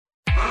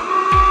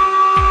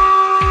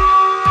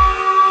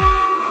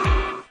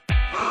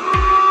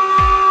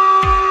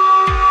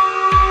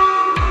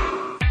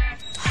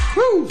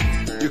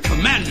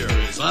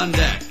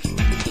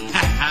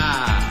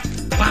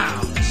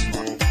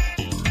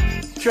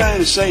trying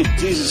to say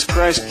Jesus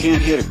Christ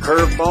can't hit a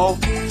curveball?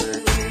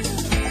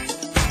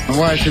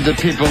 Why should the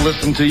people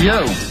listen to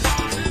you?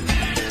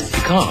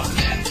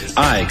 Because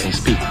I can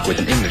speak with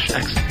an English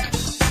accent.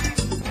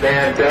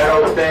 Stand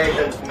battle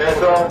stations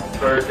missile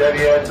for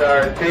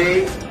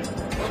WSRT.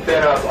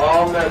 Spin up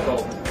all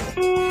missiles.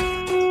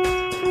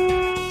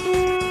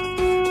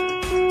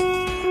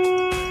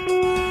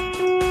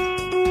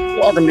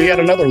 Welcome to yet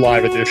another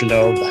live edition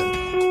of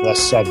The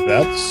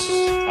Sub-Vets.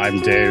 I'm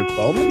Dave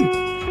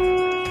Bowman.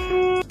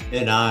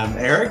 And I'm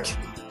Eric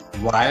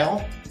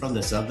Ryle from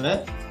The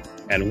Sub-Vet.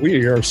 And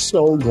we are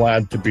so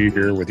glad to be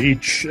here with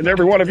each and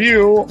every one of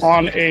you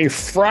on a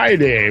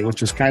Friday,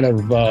 which is kind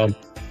of a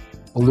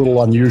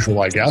little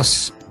unusual, I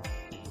guess.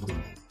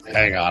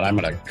 Hang on, I'm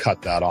going to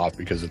cut that off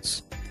because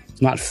it's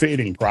not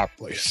fading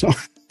properly. So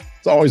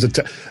it's always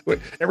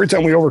every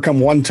time we overcome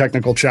one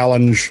technical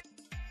challenge,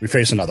 we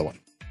face another one.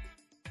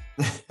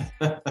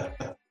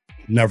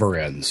 Never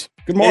ends.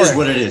 Good morning. It is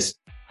what it is.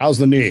 How's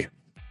the knee?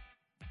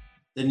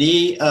 The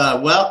knee,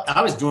 well,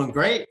 I was doing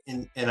great,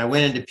 and I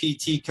went into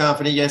PT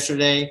confident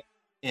yesterday,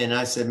 and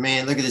I said,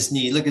 man, look at this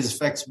knee. Look at this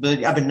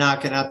flexibility. I've been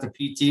knocking out the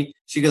PT.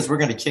 She goes, we're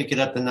going to kick it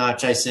up a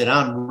notch. I said,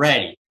 I'm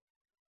ready.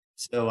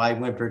 So I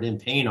whimpered in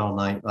pain all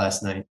night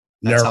last night.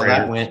 That's how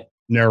that went.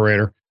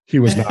 Narrator. He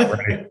was not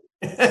ready.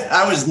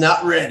 I was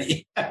not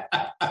ready.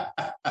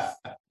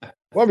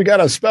 Well, we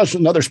got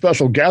another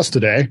special guest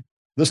today,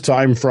 this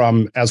time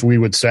from, as we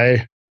would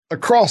say,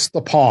 across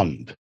the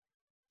pond.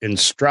 In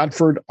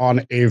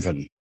Stratford-on-Avon.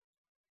 Do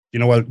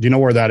you know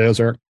where that is,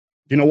 Eric?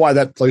 Do you know why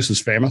that place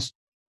is famous?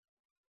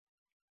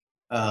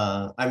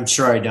 I'm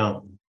sure I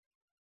don't.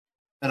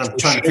 And I'm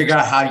trying to figure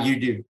out how you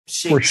do.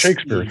 Where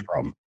Shakespeare's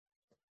from.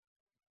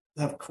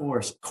 Of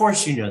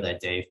course you know that,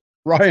 Dave.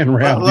 Ryan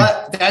Ramsey.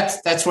 Well,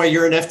 that's why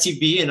you're an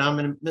FTB and I'm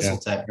a missile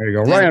tech. There you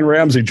go. Ryan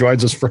Ramsey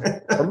joins us from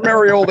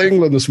merry old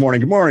England this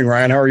morning. Good morning,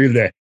 Ryan. How are you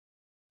today?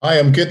 I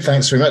am good,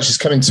 thanks very much. It's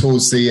coming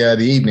towards the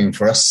evening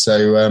for us,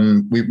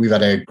 so we've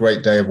had a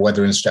great day of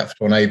weather in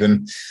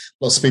Stratford-on-Avon.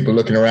 Lots of people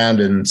looking around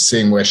and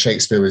seeing where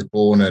Shakespeare was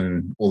born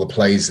and all the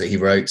plays that he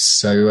wrote.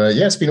 So,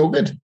 it's been all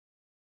good.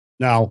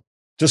 Now,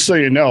 just so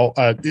you know,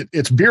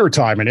 it's beer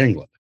time in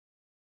England.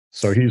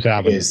 So he's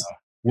having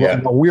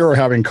we are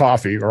having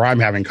coffee, or I'm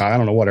having coffee. I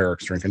don't know what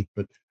Eric's drinking,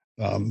 but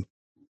I'm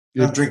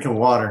drinking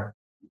water.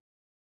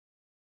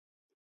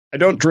 I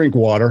don't drink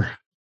water.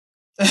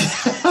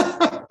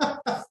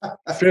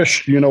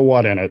 Fish, you know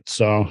what in it,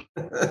 so.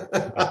 So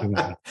how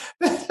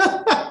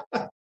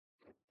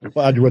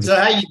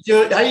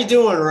you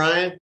doing,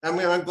 Ryan? I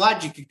mean, I'm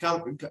glad you could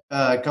come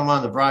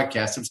on the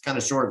broadcast. It was kind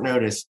of short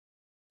notice.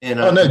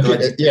 And I'm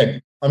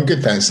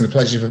good, thanks, and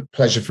a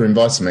pleasure for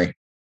inviting me.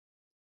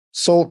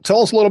 So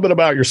tell us a little bit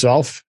about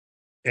yourself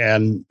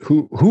and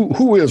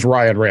who is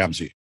Ryan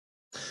Ramsey?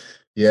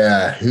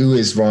 Yeah, who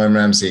is Ryan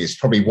Ramsey? It's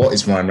probably what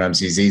is Ryan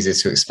Ramsey is easier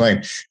to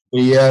explain.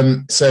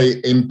 So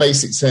in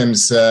basic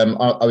terms, I'm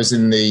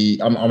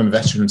a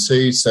veteran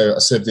too. So I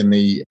served in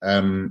the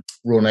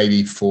Royal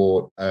Navy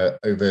for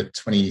over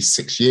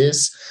 26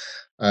 years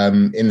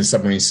in the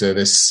submarine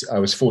service. I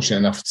was fortunate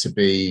enough to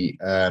be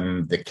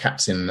the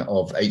captain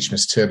of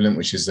HMS Turbulent,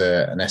 which is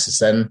an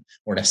SSN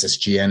or an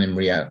SSGN in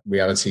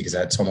reality because I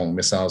had Tomahawk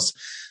missiles.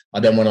 I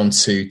then went on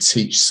to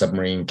teach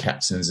submarine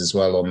captains as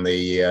well on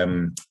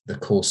the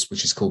course,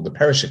 which is called the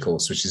Perisher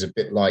course, which is a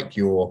bit like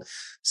your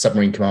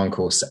submarine command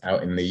course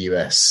out in the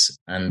US.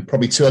 And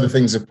probably two other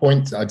things of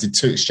point. I did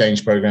 2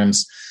 exchange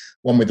programs,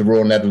 one with the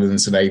Royal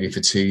Netherlands Navy for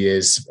 2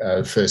 years,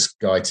 first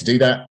guy to do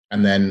that.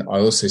 And then I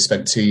also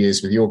spent 2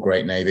 years with your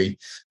great Navy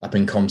up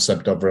in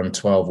ComSub Dovram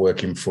 12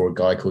 working for a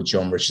guy called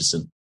John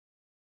Richardson.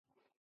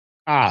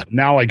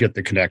 Now I get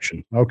the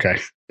connection. Okay.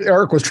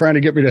 Eric was trying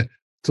to get me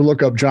to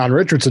look up John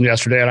Richardson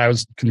yesterday, and I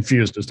was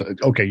confused as to,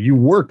 okay, you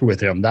worked with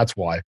him. That's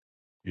why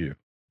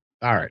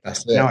all right.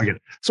 Now I get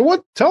it.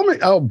 So tell me,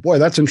 oh boy,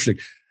 that's interesting.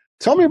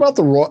 Tell me about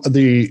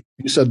you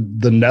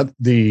said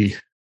the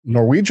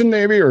Norwegian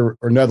Navy or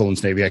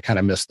Netherlands Navy. I kind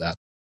of missed that.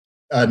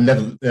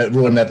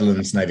 Royal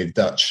Netherlands Navy,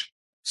 Dutch.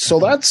 So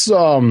that's,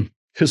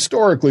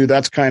 historically,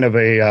 that's kind of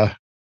a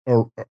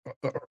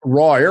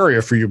raw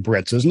area for you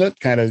Brits, isn't it?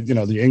 Kind of,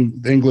 the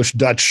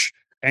English-Dutch,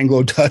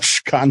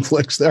 Anglo-Dutch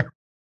conflicts there.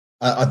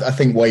 I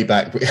think way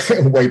back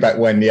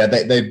when,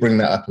 they bring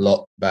that up a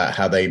lot about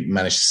how they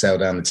managed to sail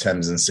down the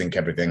Thames and sink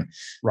everything.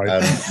 Right.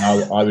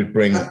 I would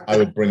bring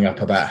up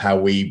about how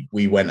we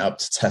went up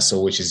to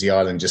Texel, which is the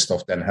island just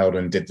off Den Helder,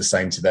 and did the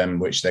same to them,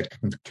 which they'd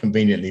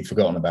conveniently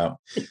forgotten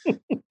about.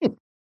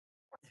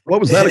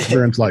 What was that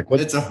experience like?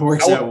 It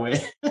works that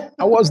way.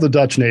 How was the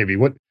Dutch Navy?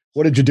 What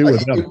did you do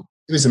with them?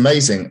 It was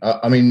amazing.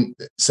 I mean,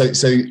 so at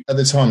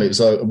the time it was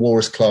a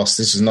walrus class.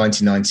 This was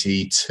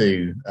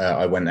 1992.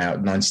 I went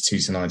out 92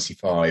 to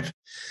 95,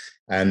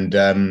 and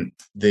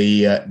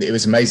it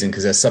was amazing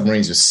because their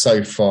submarines were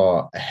so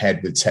far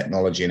ahead with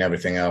technology and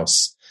everything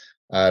else.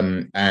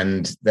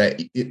 And they're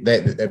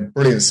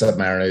brilliant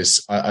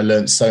submariners. I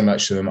learned so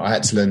much from them. I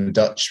had to learn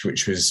Dutch,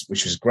 which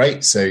was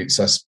great. So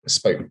I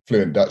spoke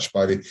fluent Dutch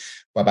by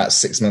about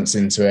 6 months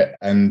into it,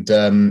 and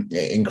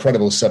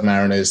incredible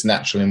submariners,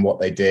 natural in what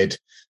they did,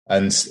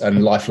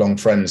 and lifelong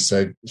friends.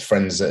 So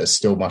friends that are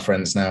still my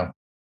friends now.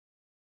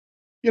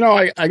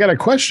 I got a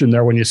question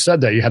there when you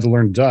said that you had to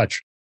learn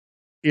Dutch.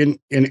 In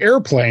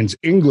airplanes,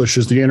 English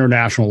is the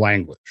international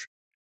language.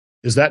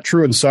 Is that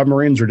true in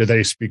submarines, or do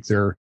they speak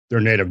their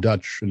native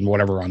Dutch and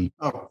whatever on?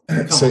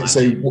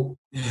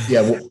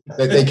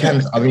 They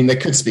can. I mean, they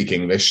could speak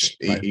English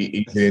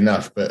easily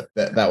enough, but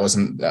that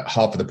wasn't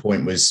half of the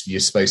point. Was you're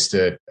supposed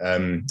to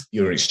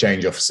you're an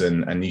exchange officer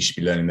and you should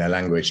be learning their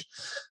language.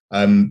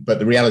 But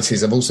the reality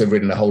is, I've also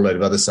ridden a whole load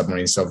of other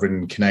submarines. So I've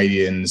ridden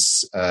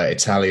Canadians,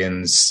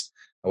 Italians.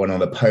 I went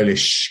on a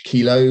Polish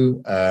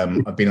Kilo.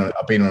 I've been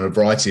on a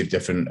variety of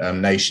different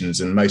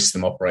nations, and most of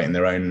them operate in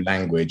their own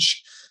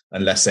language,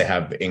 unless they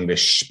have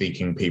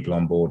English-speaking people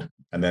on board,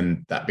 and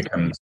then that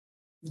becomes.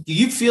 Do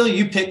you feel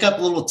you pick up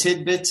little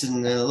tidbits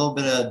and a little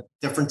bit of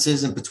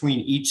differences in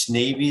between each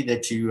Navy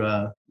that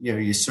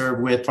you serve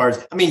with?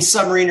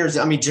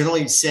 Submariners.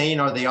 Generally saying,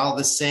 are they all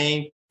the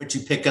same? But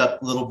you pick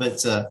up little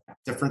bits of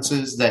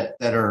differences that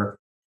are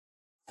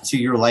to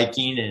your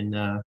liking,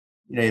 and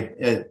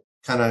it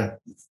kind of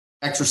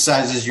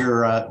exercises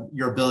your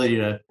ability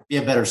to be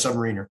a better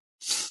submariner.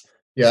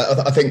 Yeah,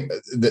 I think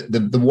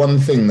the one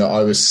thing that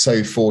I was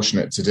so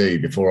fortunate to do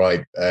before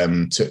I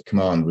took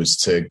command was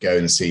to go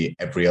and see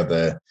every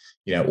other,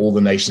 all the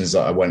nations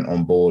that I went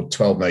on board,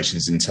 12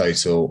 nations in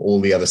total,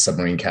 all the other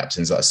submarine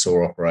captains that I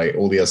saw operate,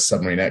 all the other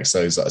submarine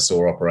XOs that I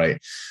saw operate,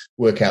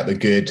 work out the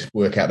good,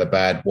 work out the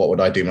bad. What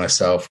would I do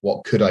myself?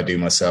 What could I do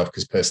myself?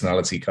 Because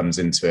personality comes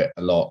into it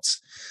a lot.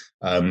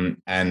 You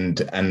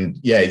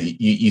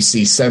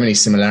see so many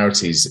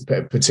similarities,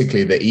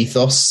 particularly the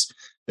ethos.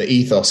 The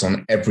ethos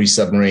on every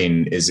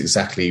submarine is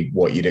exactly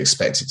what you'd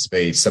expect it to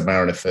be.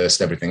 Submariner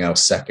first, everything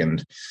else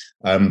second.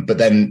 But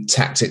then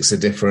tactics are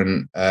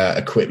different,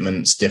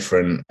 equipment's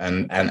different,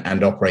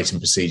 and operating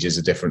procedures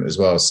are different as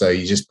well. So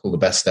you just pull the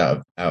best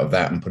out of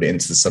that and put it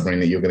into the submarine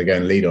that you're going to go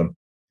and lead on.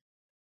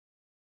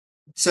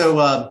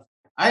 So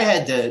I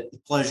had the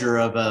pleasure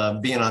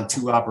of being on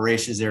 2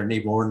 operations there at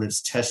Naval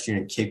Ordnance Test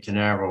Unit, Cape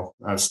Canaveral.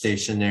 I was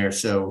stationed there.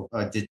 So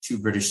I did 2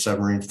 British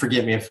submarines.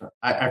 Forget me if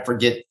I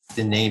forget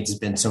the names. It's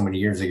been so many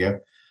years ago.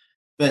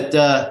 But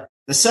the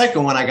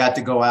second one, I got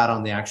to go out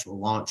on the actual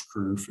launch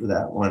crew for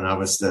that one. I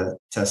was the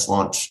test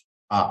launch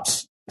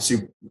ops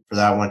super for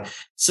that one.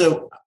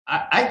 So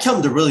I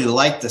come to really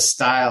like the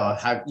style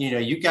of how,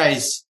 you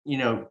guys,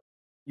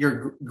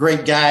 you're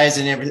great guys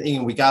and everything.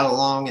 And we got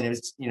along, and it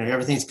was,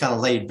 everything's kind of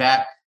laid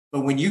back.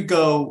 But when you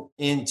go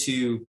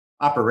into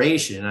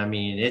operation,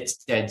 it's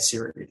dead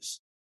serious.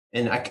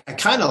 And I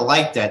kind of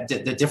like that,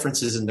 the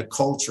differences in the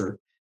culture.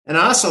 And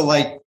I also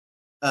like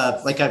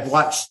I've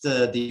watched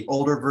the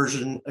older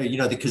version,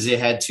 because they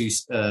had 2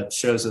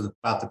 shows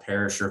about the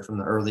Perisher from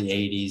the early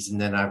 80s. And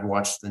then I've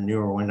watched the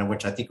newer one,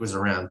 which I think was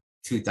around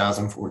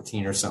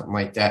 2014 or something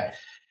like that.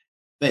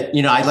 But,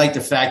 I like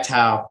the fact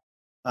how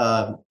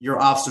your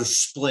officers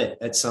split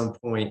at some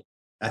point.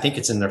 I think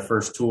it's in their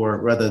first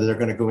tour, whether they're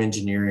going to go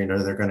engineering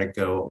or they're going to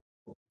go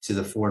to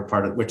the forward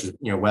part of which is,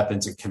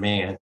 weapons and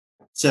command.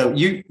 So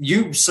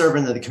you serve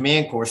in the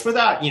command course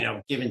without,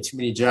 giving too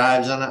many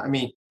jibes on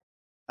it.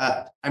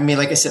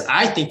 Like I said,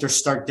 I think there's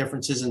stark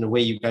differences in the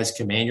way you guys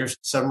command your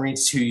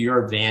submarines to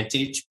your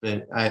advantage,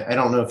 but I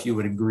don't know if you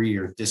would agree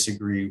or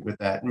disagree with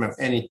that.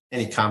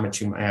 Any comments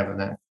you might have on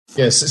that?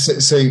 Yes,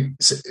 so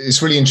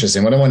it's really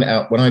interesting. When I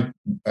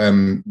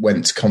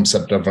went to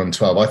ComSub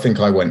 12, I think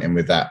I went in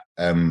with that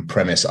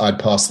premise. I'd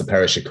passed the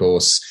Perisher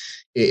course.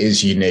 It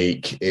is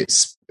unique.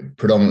 It's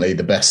predominantly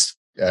the best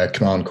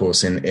command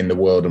course in the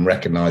world and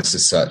recognised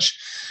as such.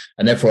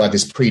 And therefore, I have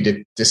this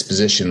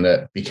predisposition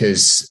that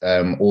because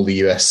all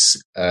the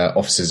US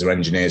officers are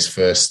engineers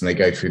first and they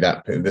go through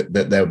that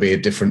there'll be a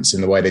difference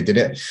in the way they did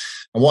it.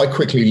 And what I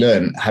quickly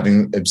learned,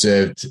 having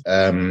observed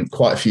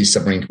quite a few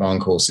submarine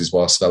command courses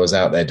whilst I was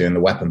out there doing the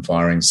weapon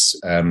firings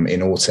in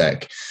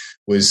Ortec,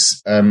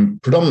 was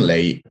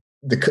predominantly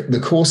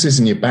the courses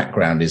in your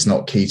background is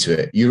not key to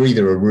it. You're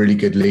either a really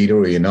good leader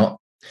or you're not.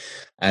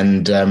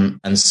 And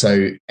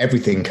so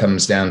everything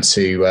comes down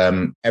to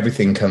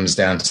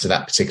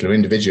that particular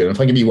individual. And if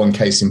I give you one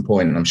case in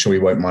point, and I'm sure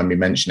you won't mind me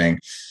mentioning,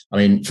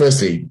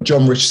 firstly,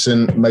 John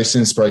Richardson, most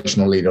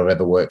inspirational leader I've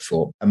ever worked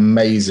for.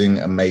 Amazing,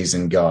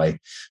 amazing guy.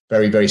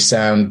 Very, very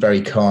sound,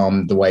 very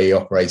calm, the way he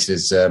operated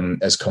as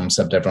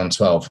ComSub Devron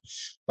 12.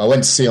 I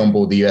went to sea on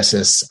board the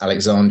USS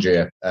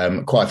Alexandria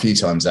quite a few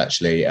times,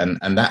 actually. And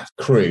that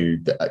crew,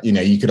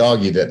 you could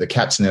argue that the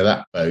captain of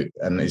that boat,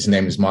 and his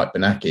name was Mike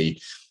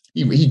Benacki,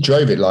 he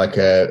drove it like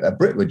a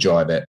Brit would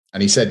drive it.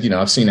 And he said,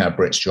 I've seen how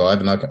Brits drive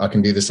and I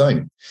can do the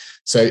same.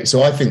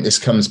 So I think this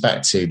comes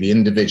back to the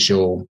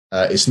individual.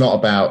 It's not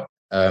about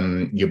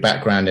your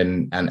background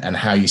and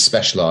how you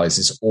specialize.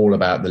 It's all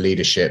about the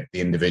leadership,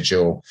 the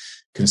individual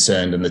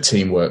concerned and the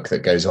teamwork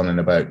that goes on in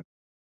a boat.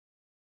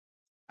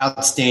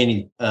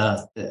 outstanding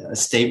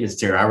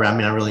statements there. I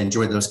really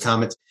enjoyed those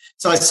comments.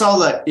 So I saw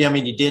that. Yeah,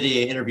 you did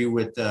an interview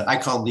with I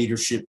call him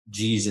Leadership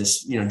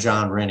Jesus,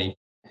 John Rennie.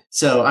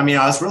 So I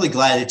was really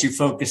glad that you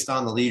focused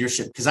on the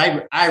leadership, because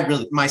I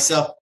really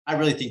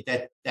think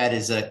that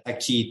is a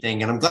key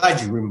thing, and I'm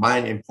glad you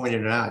reminded and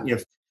pointed it out.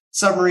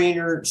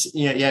 Submariners,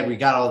 we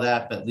got all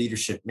that, but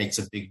leadership makes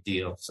a big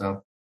deal.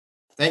 So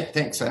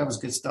thanks. So that was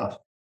good stuff.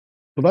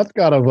 So that's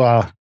got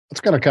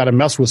to kind of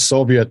mess with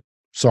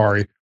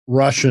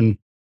Russian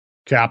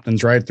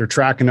captains, right? They're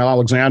tracking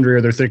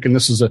Alexandria. They're thinking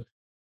this is a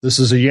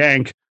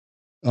Yank,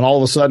 and all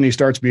of a sudden he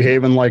starts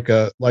behaving like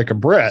a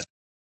Brit.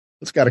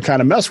 It's got to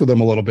kind of mess with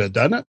them a little bit,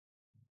 doesn't it?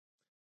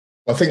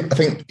 I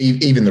think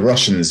even the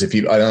Russians,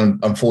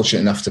 I'm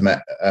fortunate enough to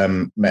met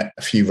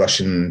a few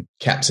Russian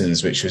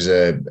captains, which was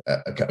a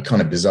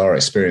kind of bizarre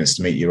experience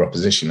to meet your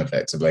opposition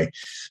effectively.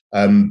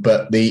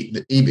 But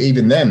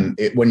even then,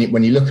 when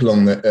you look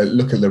along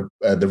look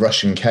at the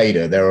Russian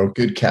cadre, there are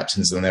good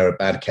captains and there are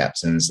bad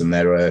captains, and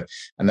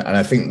and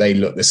I think they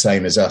look the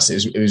same as us.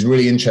 It was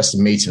really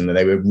interesting meeting them.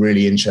 They were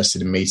really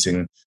interested in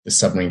meeting the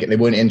submarine. They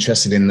weren't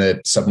interested in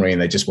the submarine.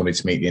 They just wanted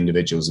to meet the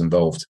individuals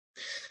involved.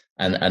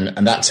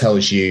 And that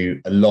tells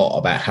you a lot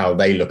about how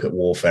they look at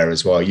warfare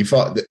as well. You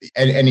fight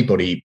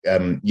anybody,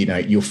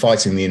 you're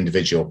fighting the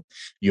individual.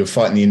 You're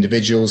fighting the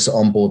individuals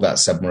on board that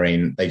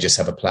submarine. They just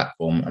have a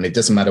platform, and it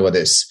doesn't matter whether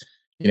it's,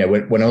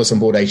 when I was on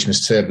board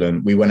HMS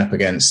Turbulent, we went up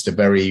against some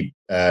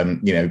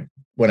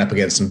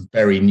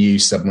very new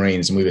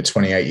submarines, and we were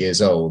 28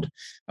 years old,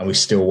 and we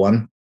still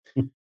won.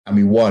 And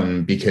we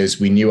won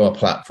because we knew our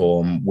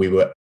platform. We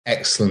were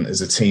excellent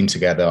as a team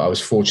together. I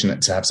was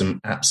fortunate to have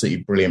some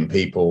absolutely brilliant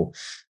people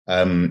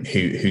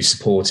who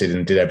supported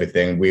and did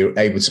everything. We were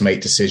able to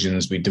make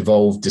decisions. We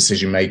devolved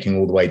decision making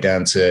all the way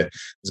down to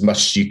as much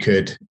as you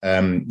could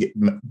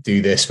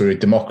do this. We're a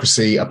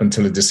democracy up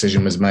until a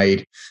decision was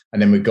made,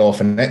 and then we'd go off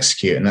and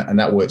execute, and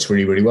that works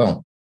really, really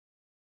well.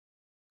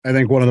 I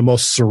think one of the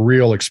most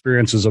surreal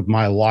experiences of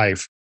my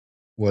life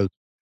was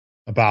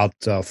about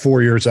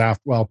 5 years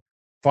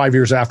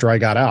after I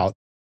got out.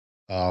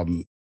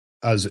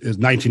 As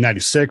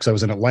 1996, I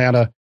was in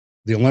Atlanta.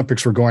 The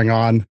Olympics were going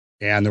on,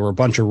 and there were a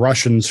bunch of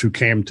Russians who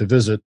came to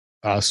visit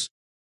us,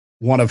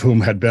 one of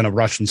whom had been a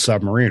Russian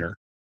submariner.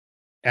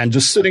 And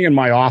just sitting in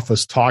my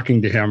office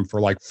talking to him for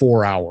like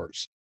 4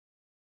 hours.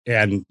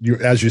 And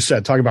as you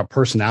said, talking about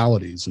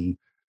personalities and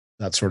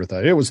that sort of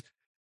thing. It was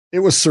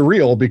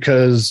surreal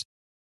because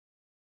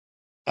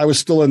I was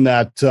still in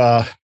that,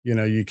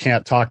 you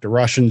can't talk to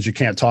Russians. You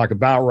can't talk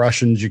about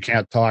Russians. You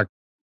can't talk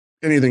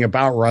anything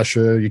about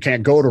Russia. You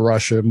can't go to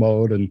Russia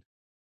mode, and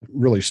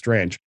really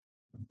strange,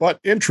 but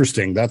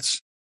interesting.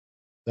 That's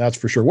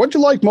for sure. What'd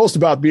you like most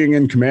about being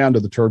in command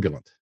of the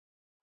Turbulent?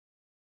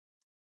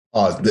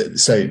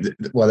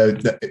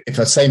 If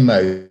I say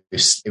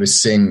most, it was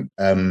seeing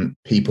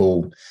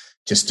people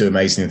just do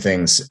amazing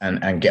things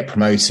and get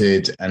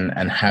promoted,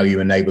 and how you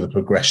enable the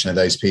progression of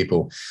those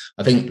people.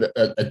 I think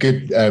a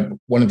good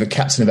one of the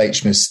captain of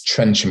HMS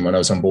Trenchant, when I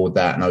was on board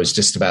that, and I was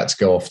just about to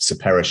go off to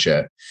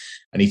Perisher,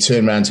 and he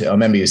turned around I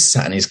remember he was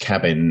sat in his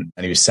cabin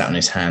and he was sat on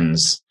his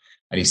hands,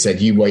 and he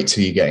said, "You wait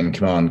till you get in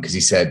command," because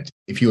he said,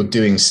 if you're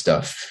doing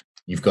stuff,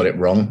 you've got it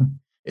wrong.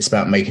 It's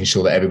about making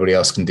sure that everybody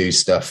else can do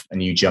stuff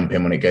and you jump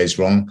in when it goes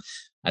wrong.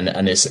 And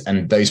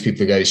those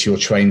people go, it's your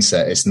train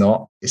set. It's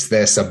not. It's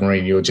their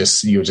submarine. You're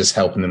just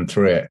helping them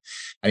through it.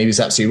 And he was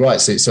absolutely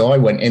right. So I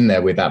went in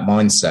there with that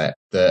mindset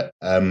that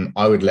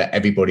I would let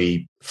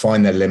everybody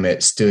find their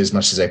limits, do as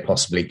much as they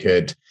possibly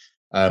could,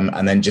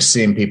 and then just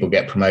seeing people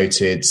get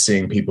promoted,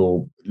 seeing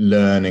people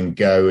learn and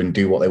go and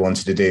do what they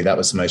wanted to do. That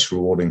was the most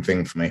rewarding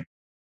thing for me.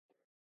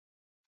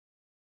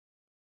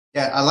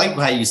 Yeah, I like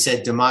how you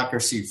said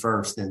democracy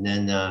first, and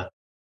then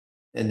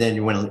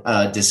when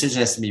a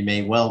decision has to be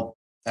made, well,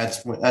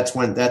 that's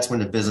when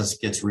the business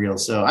gets real.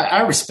 So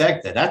I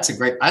respect that. That's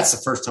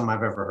the first time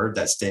I've ever heard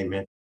that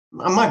statement.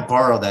 I might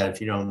borrow that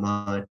if you don't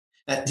mind.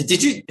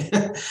 Did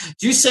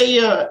you say?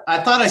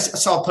 I thought I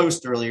saw a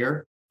post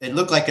earlier. It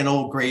looked like an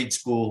old grade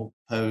school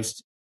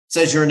post. It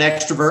says you're an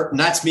extrovert, and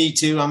that's me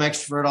too. I'm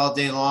extrovert all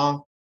day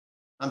long.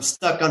 I'm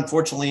stuck,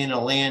 unfortunately, in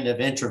a land of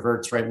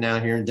introverts right now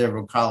here in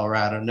Denver,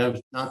 Colorado. No,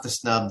 not to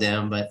snub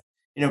them, but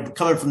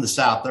coming from the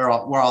South, we're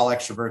all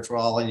extroverts. We're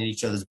all in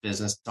each other's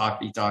business,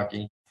 talky,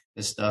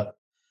 this stuff.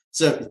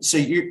 So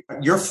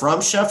you're from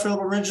Sheffield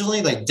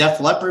originally, like Def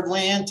Leppard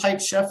land type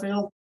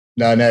Sheffield?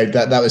 No,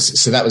 that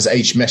was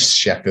HMS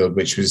Sheffield,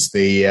 which was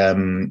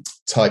the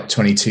Type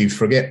 22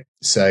 frigate.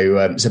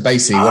 So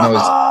basically, when I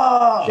was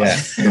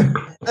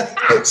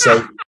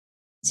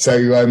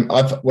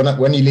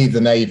when you leave the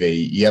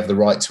Navy, you have the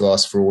right to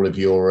ask for all of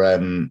your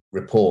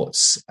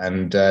reports,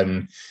 and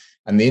the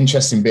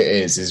interesting bit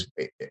is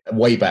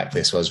way back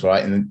this was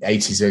right in the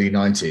 80s, early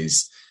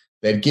 90s.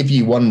 They'd give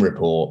you one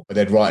report, but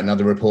they'd write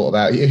another report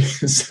about you.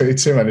 So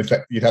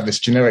you'd have this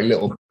generic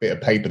little bit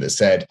of paper that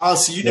said, "Oh,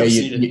 so you never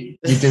seen it?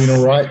 You're doing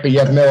all right," but you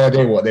have no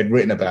idea what they'd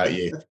written about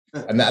you.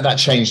 And that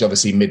changed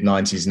obviously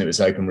mid-90s, and it was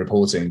open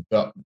reporting.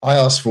 But I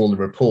asked for all the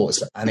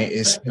reports, and it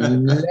is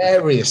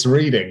hilarious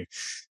reading.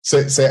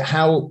 So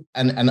how,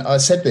 and I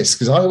said this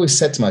because I always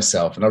said to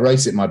myself, and I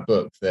wrote it in my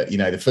book, that,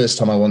 the first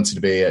time I wanted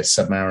to be a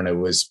submariner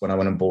was when I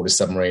went on board a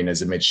submarine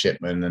as a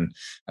midshipman, and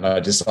I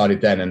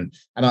decided then,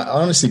 and I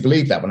honestly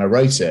believed that when I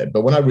wrote it.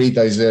 But when I read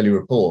those early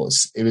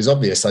reports, it was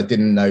obvious I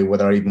didn't know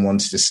whether I even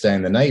wanted to stay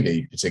in the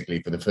Navy,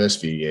 particularly for the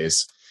first few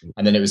years.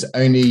 And then it was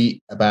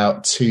only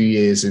about 2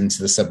 years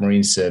into the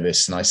submarine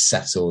service, and I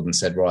settled and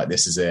said, right,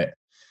 this is it.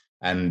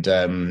 And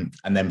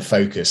then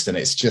focused, and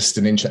it's just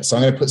an interest. So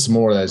I'm going to put some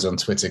more of those on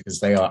Twitter because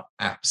they are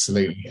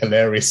absolutely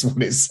hilarious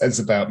what it says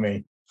about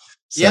me.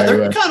 So, yeah,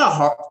 they're kind of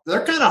hard.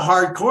 They're kind of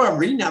hardcore. I'm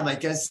reading that,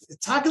 like, it's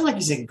talking like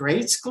he's in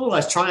grade school. I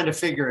was trying to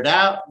figure it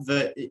out,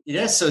 but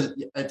so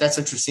that's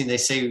interesting. They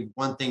say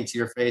one thing to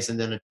your face and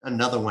then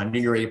another one, and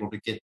you're able to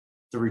get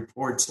the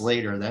reports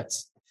later.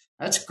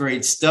 That's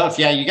great stuff.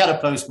 Yeah, you got to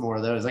post more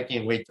of those. I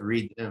can't wait to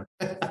read them.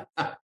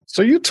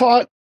 So you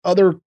taught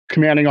other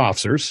commanding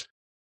officers,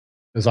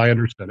 as I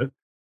understood it.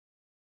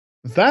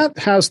 That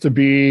has to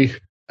be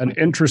an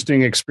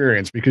interesting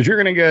experience because you're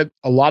going to get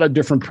a lot of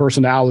different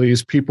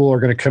personalities. People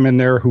are going to come in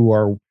there who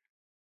are,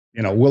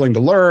 willing to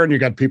learn. You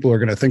got people who are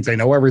going to think they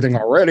know everything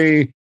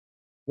already.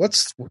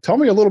 Tell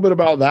me a little bit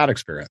about that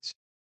experience.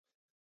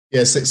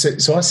 Yeah,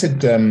 so I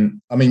said,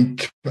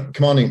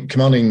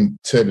 commanding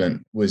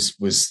Turbulent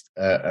was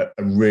a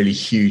really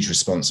huge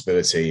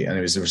responsibility, and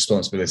it was a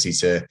responsibility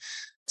to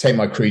take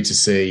my crew to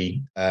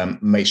sea,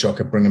 make sure I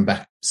could bring them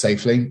back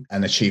safely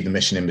and achieve the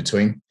mission in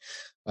between.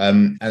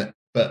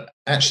 But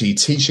actually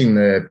teaching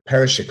the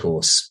perisher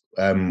course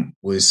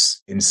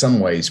was in some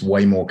ways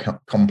way more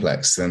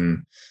complex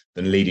than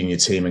leading your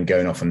team and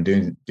going off and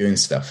doing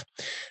stuff.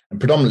 And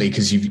predominantly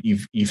because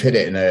you've hit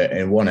it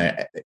in one,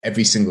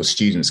 every single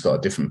student's got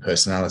a different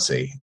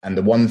personality. And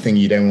the one thing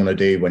you don't want to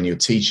do when you're a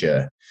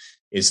teacher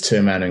is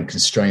turn around and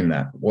constrain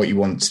that. What you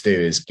want to do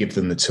is give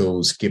them the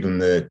tools, give them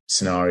the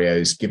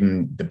scenarios, give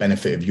them the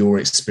benefit of your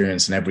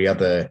experience and every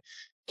other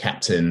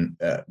captain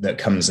that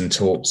comes and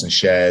talks and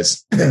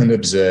shares and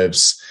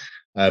observes,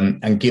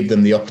 and give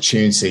them the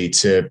opportunity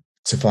to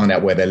find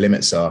out where their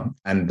limits are.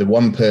 And the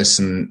one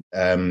person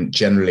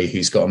generally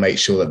who's got to make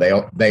sure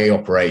that they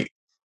operate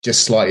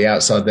just slightly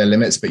outside their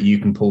limits, but you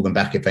can pull them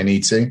back if they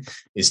need to,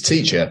 is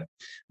teacher.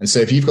 And so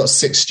if you've got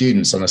 6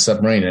 students on a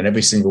submarine and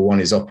every single one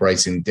is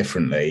operating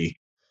differently,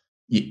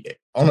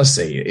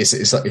 honestly,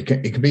 it's like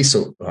it can be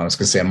sort of, I was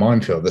going to say a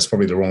minefield. That's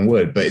probably the wrong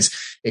word, but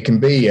it can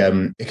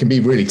be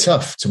really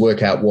tough to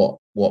work out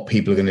what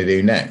people are going to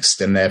do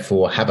next, and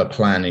therefore have a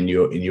plan in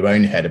your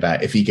own head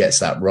about, if he gets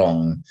that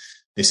wrong,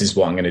 this is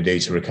what I'm going to do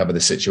to recover the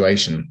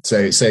situation.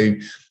 So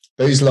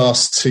those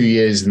last 2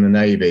 years in the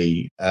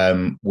Navy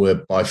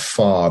were by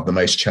far the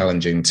most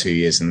challenging 2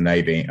 years in the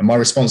Navy, and my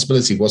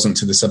responsibility wasn't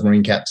to the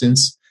submarine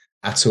captains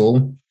at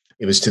all.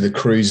 It was to the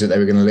crews that they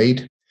were going to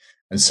lead.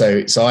 And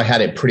so I had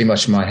it pretty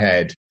much in my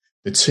head.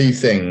 The two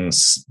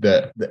things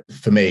that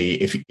for me,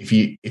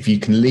 if you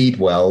can lead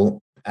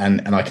well,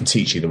 and I can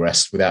teach you the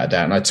rest without a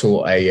doubt. And I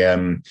taught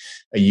a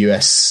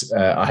US.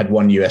 I had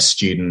one US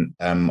student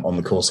on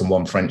the course and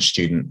one French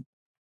student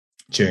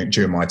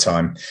during my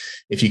time.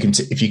 If you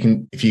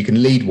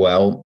can lead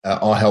well,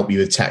 I'll help you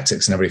with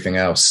tactics and everything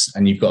else.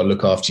 And you've got to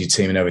look after your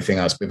team and everything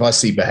else. But if I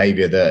see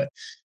behaviour that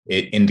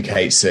it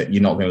indicates that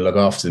you're not going to look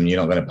after them, you're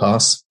not going to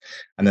pass.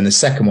 And then the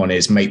second one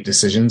is make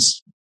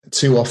decisions.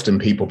 Too often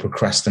people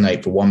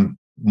procrastinate for one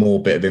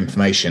more bit of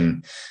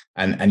information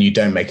and you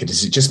don't make a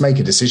decision. Just make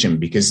a decision,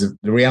 because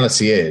the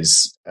reality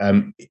is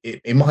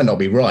it might not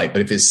be right,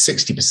 but if it's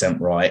 60%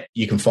 right,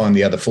 you can find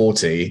the other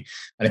 40.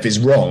 And if it's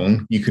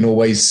wrong, you can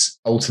always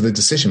alter the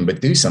decision,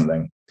 but do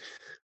something.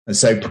 And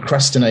so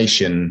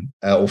procrastination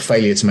or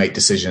failure to make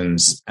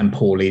decisions and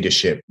poor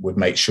leadership would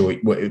make sure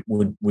you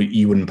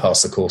wouldn't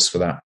pass the course for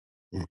that.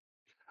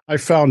 I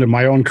found in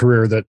my own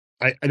career that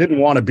I didn't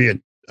want to be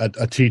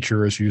a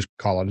teacher, as you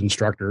call it,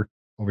 instructor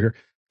over here.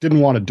 Didn't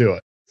want to do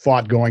it.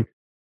 Fought going.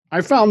 I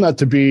found that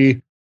to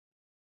be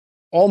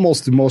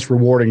almost the most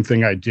rewarding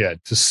thing I did,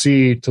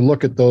 to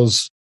look at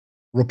those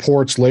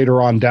reports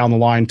later on down the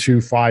line, 2,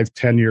 5,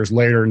 10 years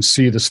later, and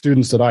see the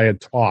students that I had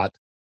taught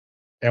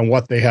and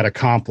what they had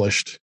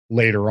accomplished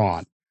later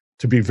on,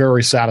 to be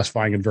very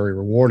satisfying and very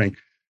rewarding.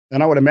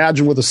 And I would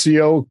imagine with a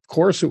CO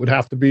course, it would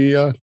have to be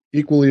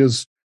equally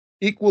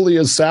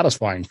as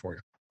satisfying for you.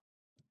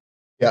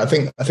 Yeah, I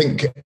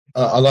think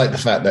I like the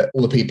fact that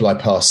all the people I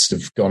passed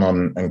have gone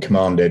on and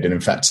commanded, and in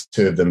fact,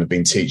 2 of them have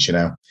been teacher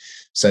now.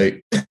 So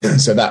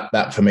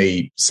that for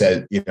me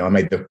said, I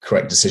made the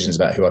correct decisions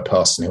about who I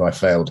passed and who I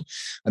failed.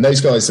 And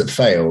those guys that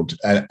failed,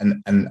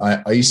 and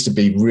I used to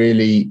be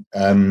really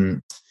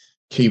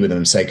key with them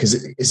and say, because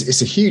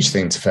it's a huge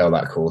thing to fail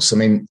that course. I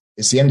mean,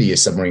 it's the end of your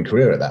submarine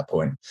career at that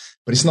point,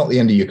 but it's not the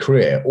end of your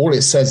career. All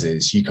it says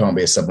is you can't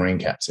be a submarine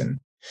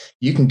captain.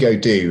 You can go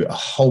do a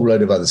whole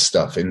load of other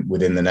stuff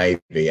within the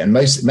Navy, and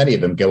many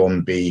of them go on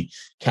to be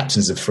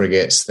captains of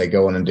frigates. They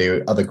go on and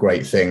do other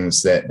great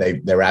things.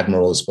 They're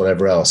admirals,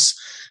 whatever else.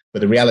 But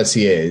the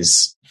reality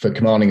is, for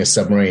commanding a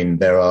submarine,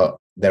 there are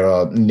there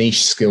are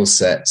niche skill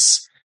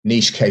sets,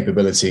 niche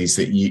capabilities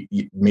that you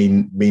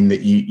mean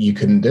that you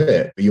couldn't do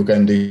it, but you'll go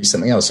and do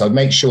something else. So I'd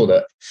make sure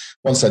that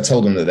once I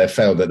told them that they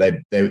failed,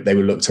 that they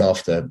were looked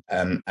after,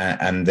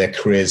 and their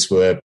careers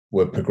were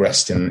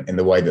progressed in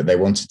the way that they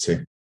wanted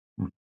to.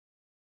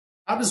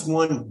 How does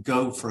one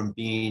go from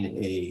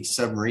being a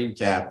submarine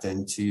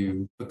captain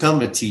to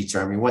become a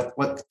teacher? I mean,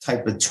 what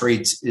type of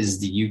traits is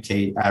the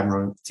UK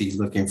Admiralty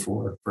looking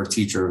for a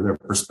teacher of their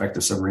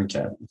prospective submarine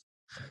captain?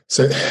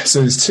 So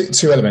there's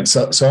two elements.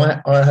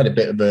 So I had a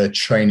bit of a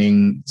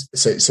training.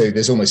 So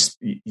there's almost,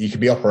 you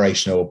can be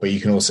operational, but you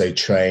can also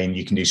train.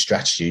 You can do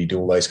strategy, do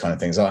all those kind of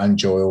things. I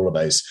enjoy all of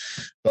those.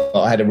 But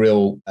I had a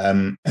real,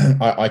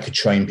 I could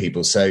train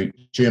people. So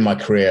during my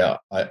career,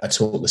 I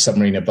taught the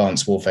submarine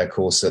advanced warfare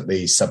course at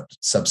the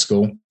sub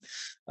school.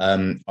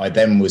 I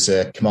then was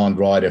a command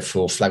rider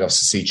for Flag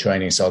Officer Sea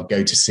training. So I'd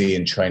go to sea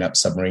and train up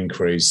submarine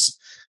crews.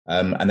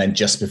 And then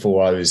just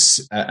before I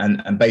was,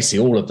 and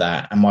basically all of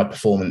that and my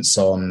performance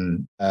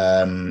on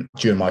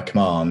during my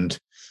command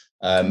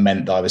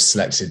meant that I was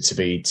selected to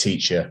be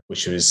teacher,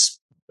 which was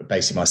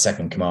basically my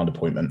second command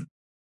appointment.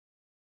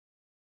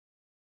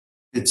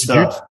 Good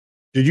stuff.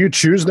 Did you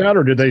choose that,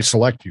 or did they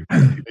select you?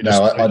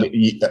 No,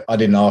 I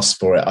didn't ask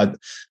for it.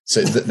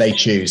 So they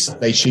choose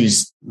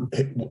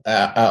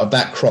out of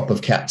that crop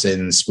of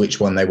captains which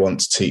one they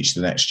want to teach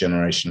the next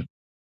generation.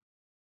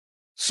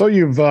 So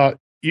you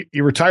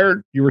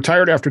retired. You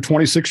retired after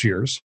 26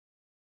 years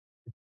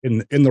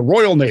in the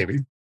Royal Navy,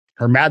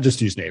 Her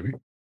Majesty's Navy.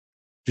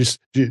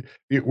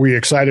 Were you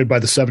excited by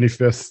the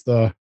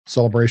 75th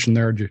celebration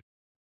there?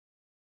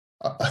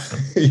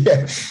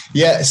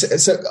 Yeah.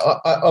 So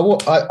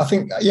I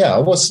think I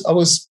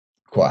was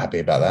quite happy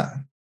about that.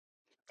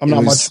 I'm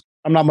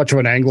not much of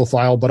an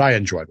Anglophile, but I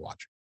enjoyed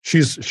watching.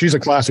 She's a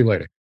classy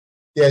lady.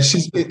 Yeah,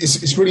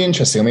 it's really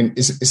interesting. I mean,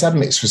 it's had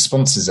mixed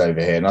responses over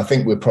here, and I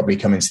think we're probably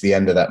coming to the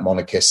end of that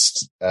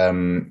monarchist.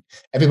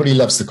 Everybody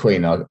loves the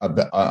Queen.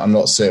 I'm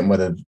not certain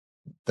whether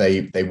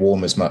they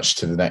warm as much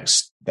to the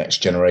next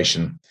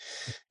generation,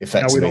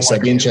 effectively. So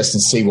it'd be interesting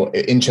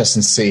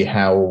to see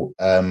how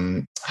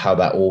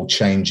that all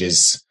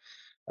changes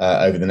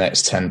over the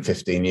next 10,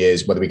 15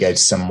 years. Whether we go to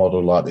some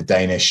model like the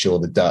Danish or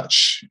the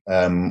Dutch,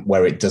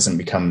 where it doesn't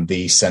become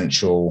the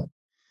central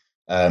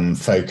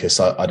focus,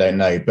 I don't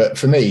know. But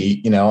for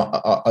me,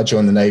 I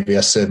joined the Navy.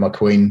 I served my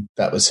Queen.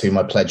 That was who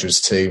my pledge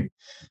was to.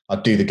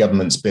 I'd do the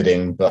government's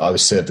bidding, but I would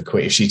serve the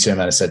Queen. If she turned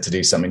around and said to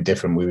do something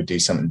different, we would do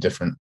something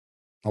different.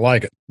 I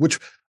like it. Which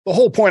the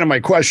whole point of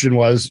my question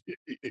was,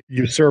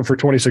 you served for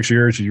 26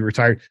 years, you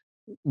retired.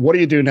 What do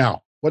you do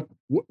now?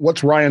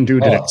 What's Ryan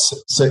do today?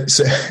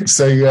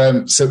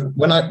 So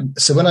when I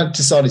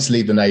decided to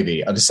leave the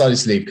Navy, I decided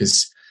to leave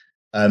because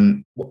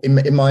in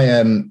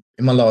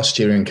my last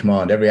year in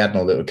command, every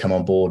admiral that would come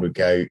on board would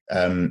go,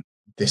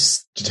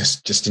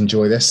 just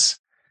enjoy this,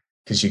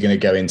 because you're going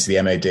to go into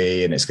the MOD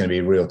and it's going to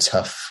be real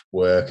tough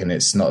work and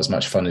it's not as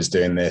much fun as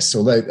doing this,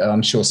 although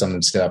I'm sure some of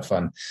them still have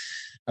fun.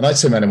 And I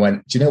turned around and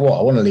went, do you know what?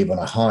 I want to leave on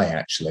a high,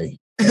 actually.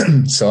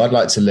 So I'd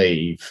like to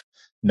leave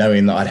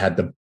knowing that I'd had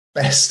the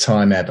best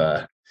time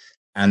ever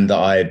and that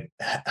I'd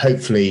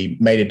hopefully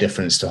made a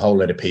difference to a whole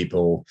lot of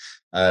people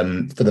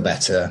for the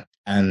better.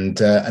 And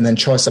then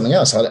try something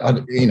else.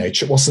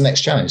 What's the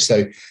next challenge?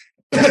 So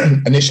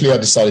initially I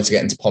decided to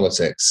get into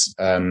politics,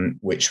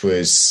 which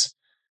was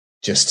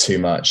just too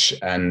much.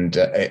 And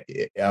I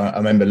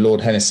remember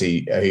Lord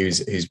Hennessy,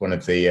 who's one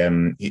of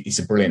the, he's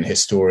a brilliant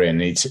historian.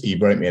 He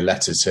wrote me a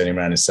letter turning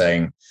around and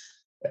saying,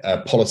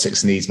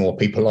 politics needs more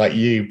people like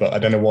you, but I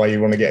don't know why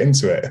you want to get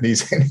into it. And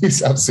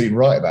he's absolutely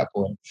right at that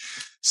point.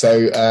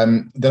 So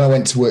then I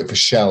went to work for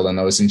Shell, and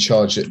I was in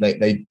charge.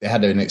 They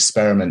had an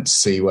experiment to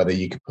see whether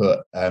you could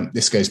put.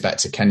 This goes back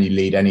to, can you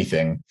lead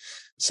anything?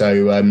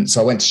 So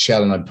I went to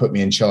Shell, and I put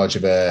me in charge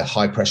of a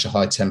high pressure,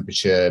 high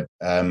temperature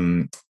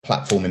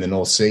platform in the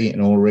North Sea,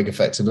 an oil rig,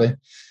 effectively.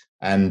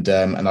 And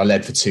I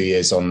led for 2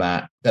 years on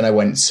that. Then I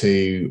went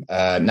to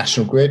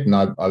National Grid, and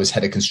I was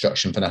head of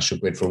construction for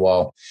National Grid for a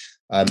while.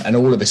 And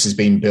all of this has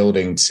been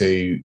building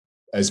to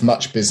as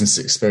much business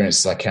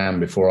experience as I can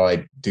before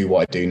I do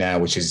what I do now,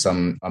 which is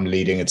I'm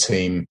leading a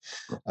team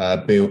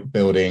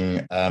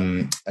building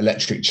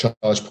electric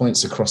charge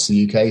points across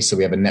the UK. So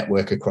we have a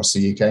network across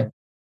the UK.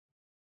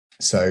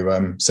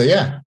 So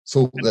yeah, it's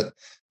all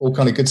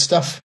kind of good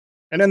stuff.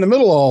 And in the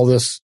middle of all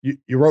this, you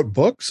wrote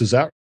books. Is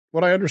that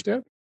what I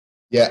understand?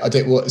 Yeah, I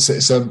did.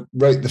 So I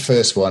wrote the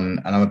first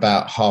one, and I'm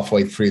about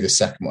halfway through the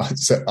second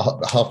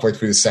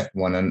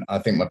one. And I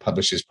think my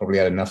publisher's probably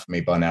had enough of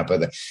me by now.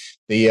 But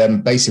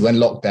the basically,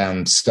 when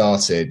lockdown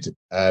started,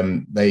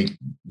 the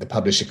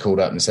publisher called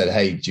up and said,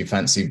 "Hey, do you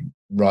fancy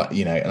write?"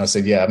 And I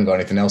said, "Yeah, I haven't got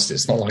anything else.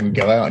 It's not like I can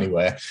go out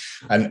anywhere."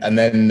 And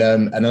then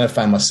I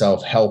found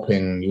myself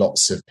helping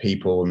lots of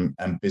people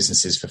and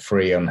businesses for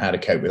free on how to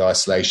cope with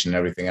isolation and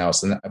everything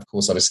else. And of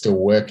course, I was still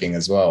working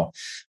as well.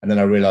 And then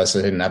I realized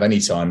I didn't have any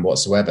time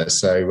whatsoever.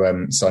 So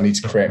I need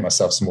to create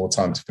myself some more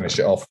time to finish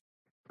it off.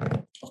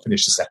 I'll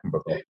finish the second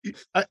book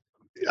off.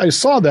 I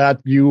saw that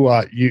you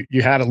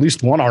had at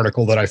least one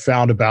article that I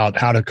found about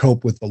how to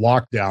cope with the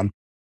lockdown.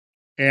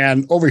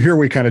 And over here,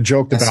 we kind of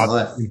joked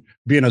about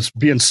being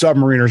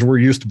submariners. We're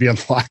used to being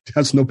locked.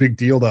 That's no big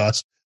deal to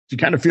us. Do you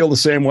kind of feel the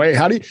same way?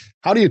 How do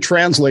you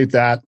translate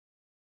that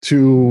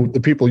to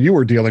the people you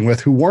were dealing with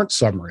who weren't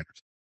submariners?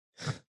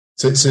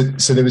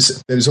 So there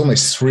was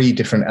almost three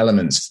different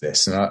elements to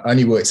this, and I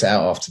only worked it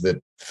out after the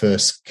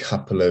first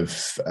couple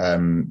of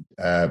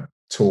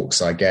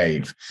talks I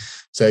gave.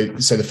 So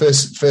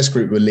the first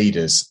group were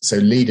leaders. So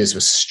leaders were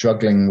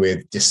struggling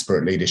with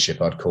disparate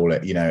leadership, I'd call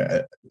it.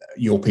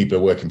 Your people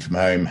are working from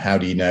home. How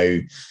do you know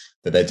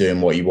that they're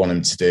doing what you want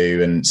them to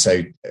do? And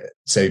so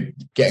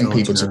getting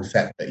people to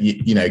accept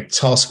that,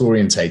 task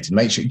orientated,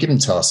 make sure you give them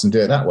tasks and do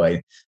it that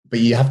way. But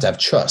you have to have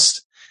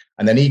trust.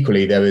 And then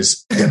equally, there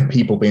was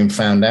people being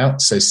found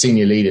out. So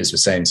senior leaders were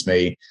saying to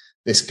me,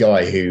 this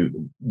guy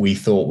who we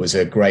thought was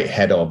a great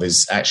head of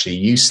is actually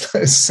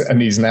useless.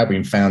 And he's now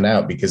been found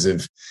out because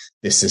of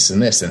this,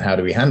 and this. And how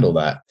do we handle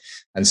that?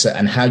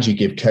 And how do you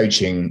give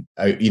coaching?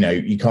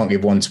 You can't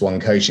give one-to-one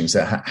coaching.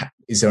 So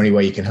is there any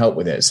way you can help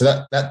with it?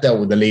 So that dealt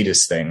with the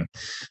leaders thing.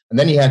 And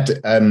then you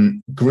had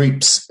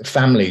groups,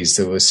 families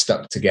that were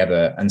stuck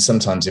together, and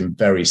sometimes in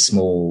very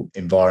small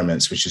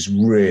environments, which is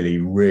really,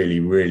 really,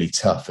 really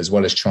tough, as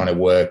well as trying to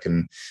work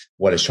and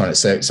what is trying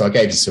to. So I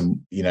gave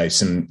you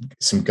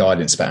some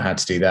guidance about how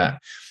to do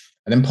that.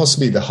 And then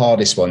possibly the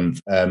hardest one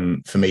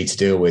for me to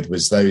deal with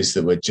was those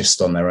that were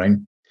just on their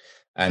own.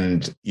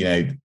 And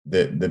the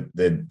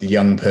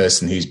young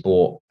person who's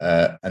bought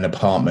an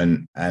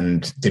apartment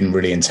and didn't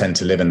really intend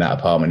to live in that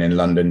apartment in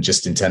London,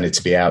 just intended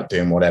to be out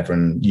doing whatever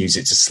and use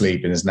it to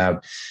sleep, and is now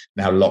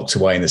locked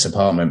away in this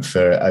apartment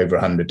for over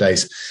 100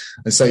 days.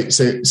 And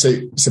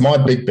so my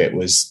big bit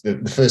was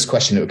the first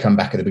question that would come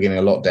back at the beginning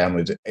of lockdown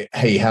was,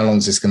 hey, how long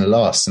is this going to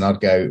last? And I'd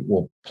go,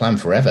 well, plan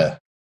forever.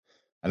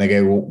 And they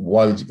go, well,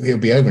 why it'll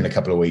be over in a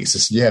couple of weeks? I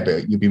said, yeah,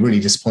 but you'll be really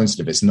disappointed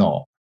if it's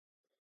not.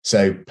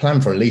 So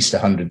plan for at least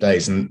 100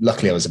 days. And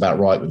luckily I was about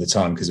right with the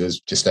time, because it was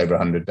just over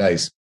 100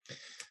 days.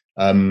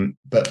 But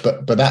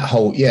that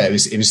whole, it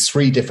was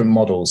three different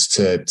models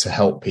to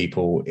help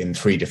people in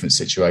three different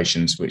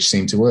situations, which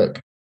seemed to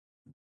work.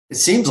 It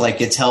seems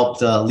like it's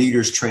helped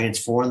leaders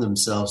transform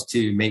themselves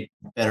to make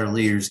better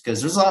leaders,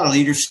 because there's a lot of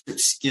leadership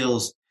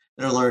skills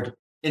that are learned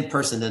in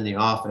person in the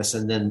office.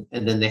 And then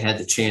they had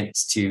the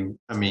chance to,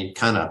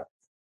 kind of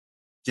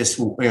just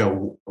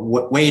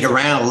wait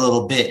around a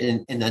little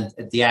bit and then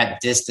at the at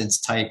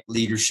distance type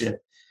leadership.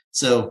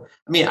 So,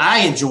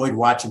 I enjoyed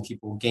watching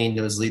people gain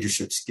those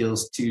leadership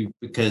skills too,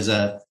 because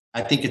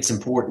I think it's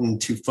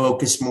important to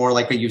focus more,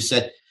 like what you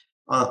said,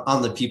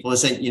 on the people.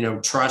 Is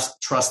that,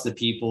 trust the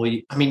people.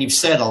 You've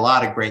said a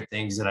lot of great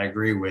things that I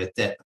agree with,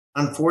 that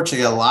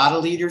unfortunately a lot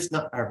of leaders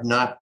are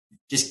not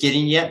just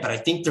getting yet, but I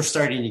think they're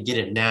starting to get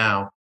it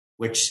now,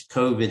 which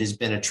COVID has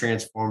been a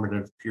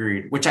transformative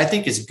period, which I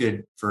think is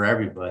good for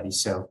everybody.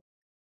 So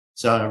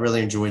I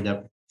really enjoyed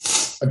that.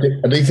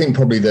 I do think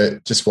probably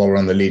that, just while we're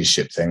on the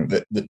leadership thing,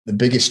 that the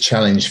biggest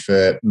challenge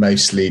for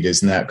most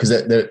leaders now, because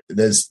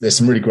there's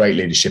some really great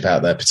leadership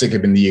out there,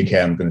 particularly in the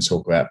UK I'm going to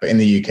talk about, but in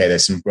the UK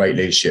there's some great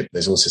leadership.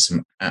 There's also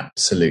some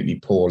absolutely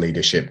poor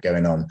leadership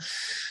going on.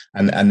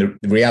 And the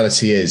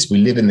reality is we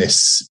live in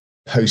this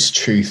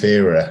post-truth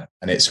era,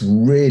 and it's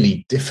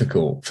really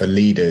difficult for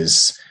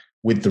leaders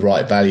with the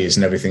right values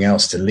and everything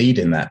else to lead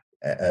in that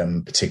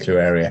particular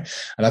area.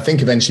 And I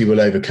think eventually we'll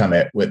overcome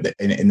it.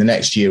 In the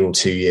next year or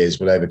 2 years,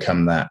 we'll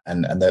overcome that.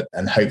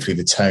 And hopefully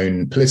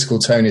the political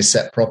tone is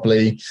set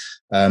properly.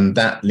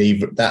 That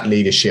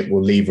leadership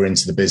will lever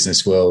into the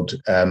business world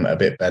a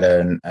bit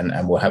better,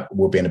 and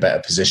we'll be in a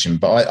better position.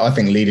 But I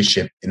think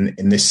leadership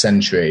in this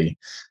century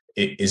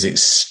is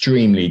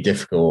extremely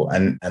difficult.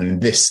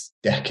 And this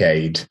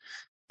decade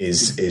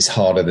is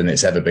harder than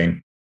it's ever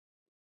been.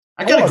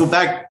 I got to go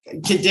back,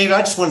 Dave.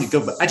 I just want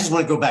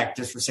to go back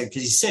just for a second,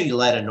 because you said you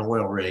led an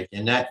oil rig,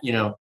 and that,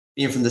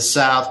 being from the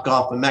South,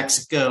 Gulf of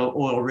Mexico,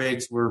 oil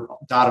rigs were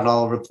dotted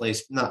all over the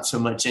place. Not so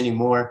much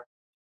anymore.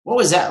 What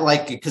was that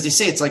like? Because they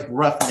say it's like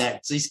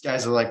roughnecks. These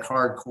guys are like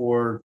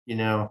hardcore,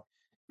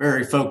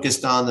 very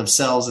focused on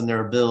themselves and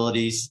their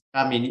abilities.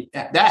 That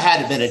had to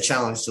have been a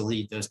challenge to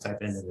lead those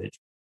type of individuals.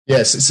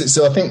 Yes.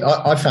 So I think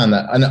I found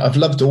that, and I've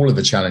loved all of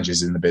the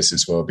challenges in the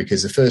business world,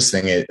 because the first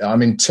thing is,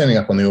 turning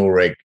up on the oil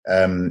rig,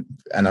 and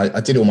I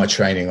did all my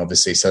training,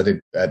 obviously. So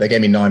they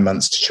gave me 9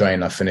 months to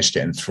train. I finished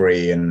it in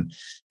 3, and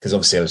because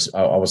obviously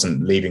I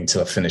wasn't leaving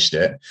till I finished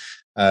it.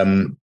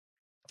 And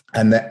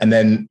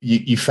then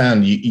you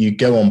found you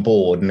go on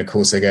board, and of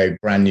course they go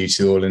brand new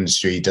to the oil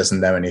industry, doesn't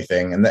know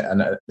anything, and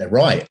they're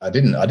right. I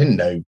didn't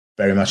know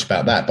very much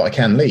about that, but I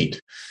can lead.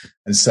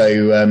 And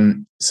so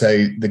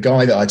the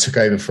guy that I took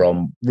over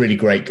from, really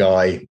great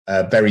guy,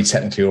 very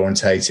technically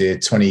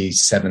orientated,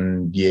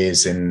 27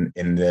 years in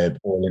the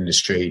oil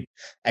industry,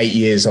 8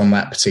 years on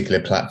that particular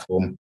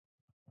platform.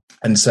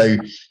 And so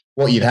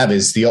what you'd have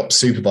is the ops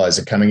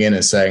supervisor coming in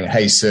and saying,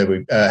 hey,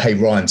 sir, hey,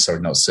 Ryan,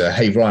 sorry, not sir.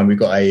 Hey, Ryan, we've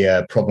got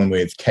a problem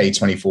with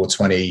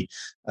K2420.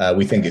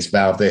 We think it's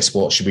valve this.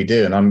 What should we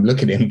do? And I'm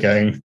looking at him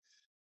going,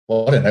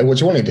 well, I don't know. What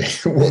do you want to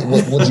do?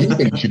 What do you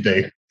think you should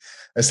do?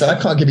 I said,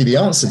 I can't give you the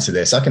answer to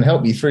this. I can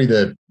help you through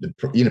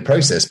the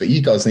process, but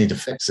you guys need to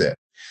fix it.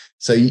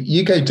 So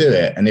you go do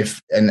it,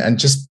 and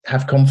just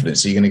have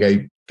confidence. So you're going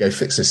to go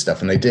fix this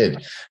stuff, and they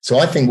did. So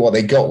I think what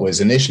they got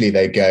was initially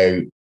they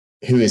go,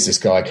 who is this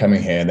guy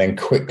coming here? And then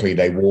quickly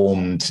they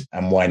warmed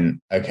and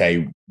went,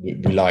 okay, we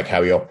like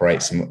how he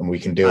operates, and we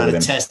can deal with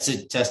him.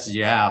 Tested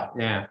you out,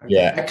 yeah.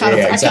 Yeah, I kind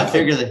of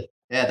figured that.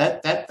 Yeah,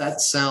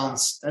 that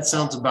sounds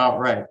about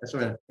right. That's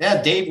what.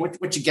 Yeah, Dave,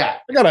 what you got?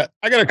 I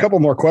got a couple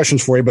more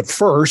questions for you, but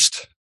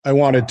first I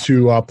wanted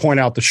to point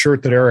out the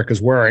shirt that Eric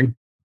is wearing.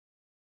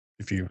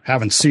 If you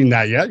haven't seen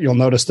that yet, you'll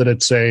notice that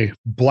it's a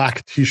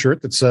black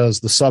T-shirt that says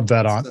the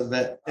Subvet on,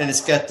 and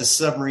it's got the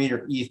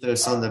submariner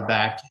ethos on the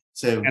back.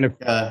 So,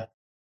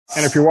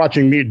 and if you're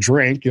watching me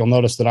drink, you'll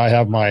notice that I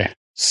have my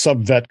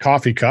Subvet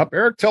coffee cup.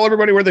 Eric, tell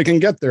everybody where they can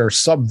get their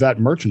Subvet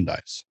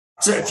merchandise.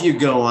 So if you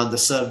go on the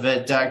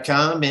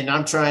subvet.com, and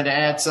I'm trying to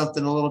add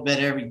something a little bit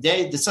every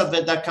day, the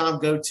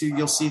subvet.com,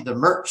 you'll see the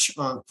merch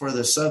for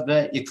the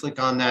Subvet. You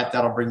click on that,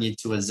 that'll bring you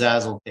to a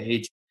Zazzle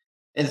page.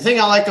 And the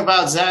thing I like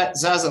about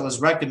Zazzle was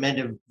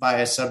recommended by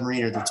a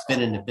submariner that's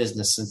been in the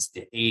business since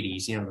the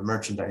 80s, the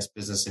merchandise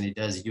business, and he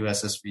does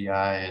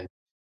USSVI and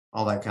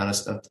all that kind of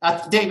stuff.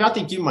 Dave, I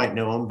think you might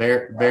know him.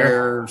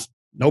 Bears.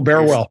 No,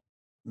 Bearwell.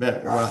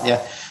 Well,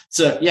 yeah.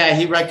 So, yeah,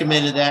 he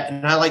recommended that.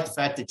 And I like the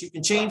fact that you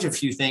can change a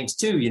few things,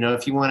 too.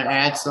 If you want to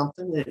add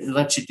something, it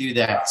lets you do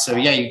that. So,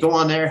 yeah, you go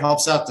on there,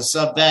 helps out the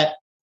Subvet,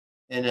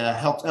 and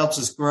helps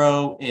us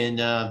grow.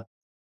 And,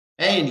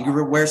 and you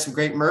can wear some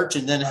great merch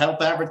and then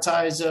help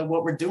advertise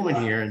what we're doing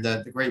here and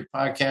the great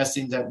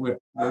podcasting that we're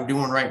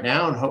doing right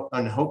now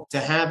and hope to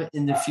have it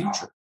in the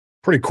future.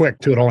 Pretty quick,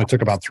 too. It only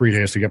took about 3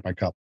 days to get my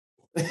cup.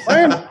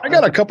 I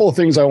got a couple of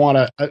things I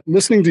want to,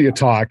 listening to you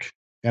talk,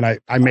 and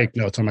I make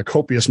notes. I'm a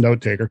copious note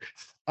taker.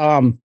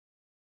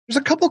 There's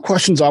a couple of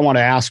questions I want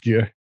to ask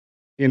you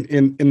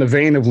in the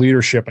vein of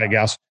leadership, I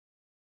guess.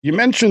 You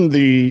mentioned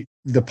the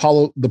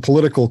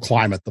political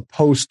climate, the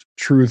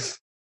post-truth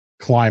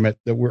climate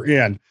that we're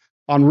in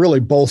on really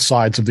both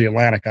sides of the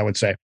Atlantic, I would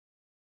say.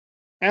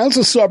 As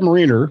a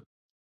submariner,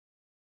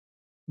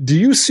 do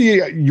you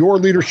see your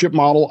leadership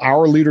model,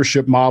 our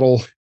leadership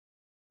model,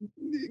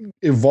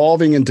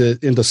 evolving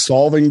into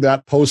solving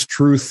that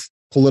post-truth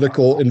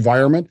political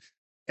environment?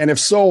 And if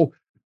so,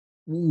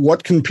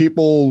 what can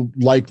people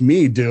like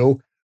me do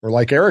or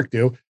like Eric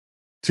do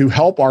to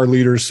help our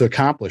leaders to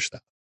accomplish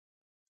that?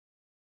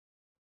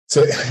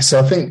 So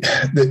I think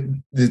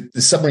the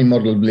submarine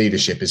model of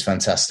leadership is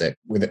fantastic,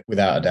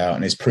 without a doubt,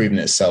 and it's proven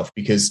itself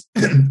because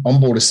on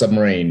board a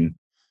submarine,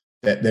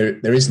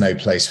 there is no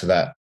place for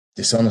that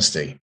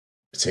dishonesty,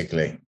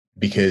 particularly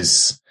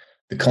because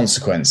the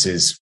consequence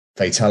is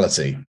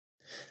fatality.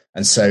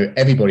 And so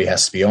everybody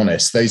has to be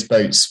honest. Those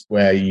boats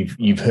where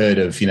you've heard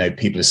of,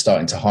 people are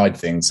starting to hide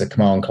things, the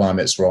command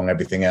climate's wrong,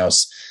 everything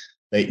else.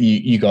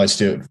 You guys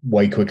do it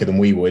way quicker than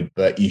we would,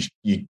 but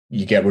you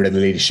get rid of the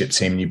leadership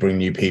team and you bring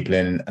new people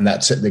in. And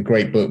that's the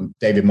great book,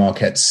 David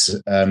Marquette's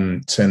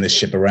Turn This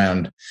Ship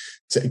Around.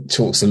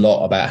 Talks a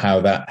lot about how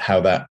that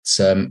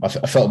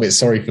I felt a bit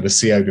sorry for the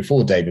CO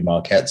before David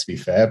Marquette, to be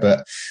fair,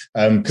 but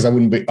because I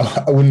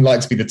wouldn't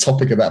like to be the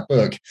topic of that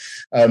book.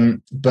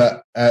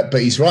 But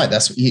he's right.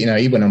 That's, he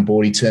went on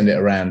board, he turned it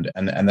around,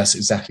 and that's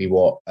exactly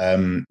what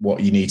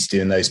you need to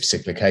do in those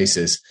particular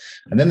cases.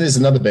 And then there's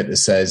another bit that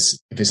says,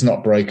 if it's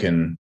not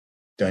broken,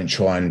 don't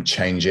try and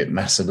change it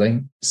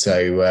massively.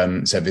 So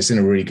if it's in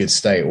a really good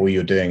state, all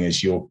you're doing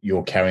is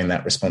you're carrying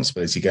that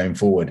responsibility going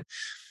forward.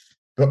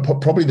 But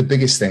probably the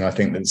biggest thing I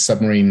think that the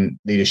submarine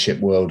leadership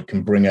world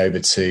can bring over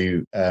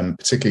to,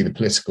 particularly the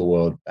political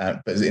world,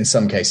 but in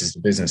some cases the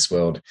business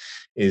world,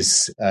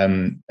 is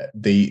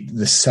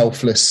the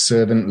selfless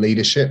servant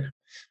leadership.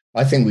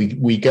 I think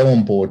we go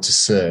on board to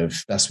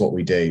serve. That's what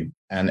we do,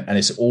 and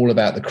it's all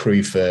about the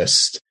crew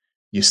first,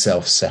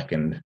 yourself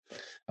second.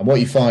 And what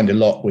you find a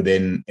lot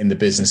in the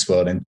business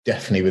world, and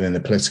definitely within the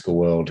political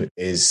world,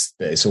 is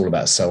that it's all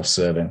about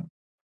self-serving.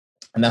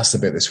 And that's the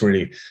bit that's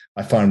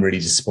I find really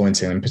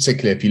disappointing. And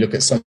particularly if you look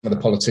at some of the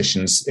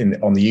politicians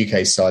on the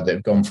UK side that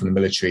have gone from the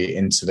military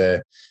into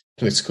the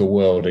political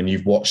world, and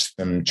you've watched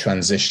them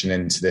transition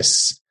into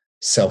this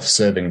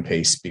self-serving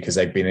piece because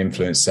they've been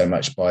influenced so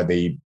much by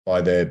the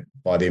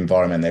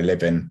environment they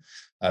live in.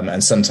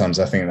 And sometimes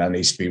I think that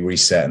needs to be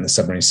reset, and the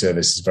submarine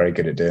service is very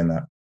good at doing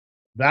that.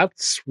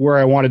 That's where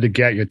I wanted to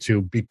get you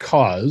to,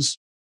 because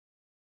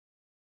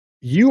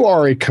you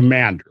are a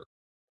commander.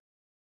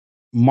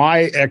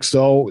 My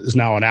XO is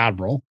now an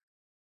admiral,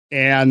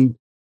 and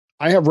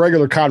I have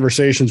regular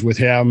conversations with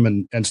him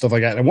and stuff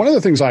like that. And one of the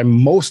things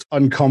I'm most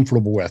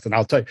uncomfortable with, and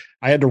I'll tell you,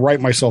 I had to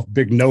write myself a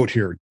big note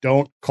here.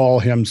 Don't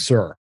call him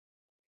sir.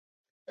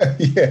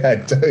 Yeah,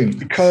 don't.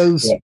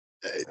 Because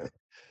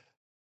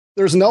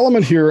there's an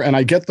element here, and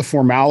I get the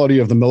formality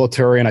of the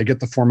military and I get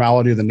the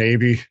formality of the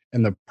Navy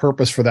and the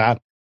purpose for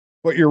that.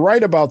 But you're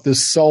right about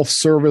this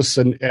self-service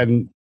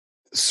and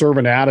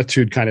servant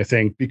attitude kind of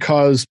thing,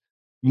 because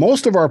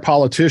most of our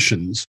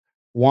politicians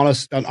want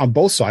us on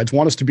both sides,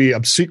 want us to be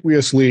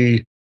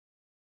obsequiously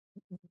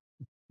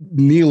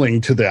kneeling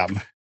to them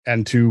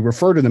and to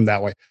refer to them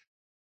that way.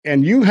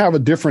 And you have a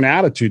different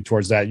attitude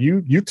towards that.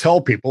 You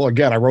tell people,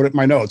 again, I wrote it in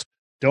my notes,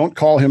 don't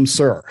call him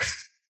sir.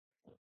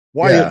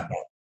 Why? Yeah.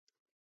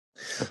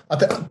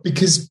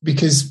 Because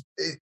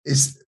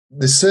it's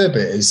the sir bit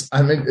is,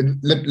 I mean,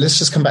 let's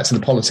just come back to the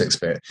politics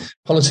bit.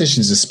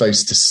 Politicians are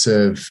supposed to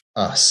serve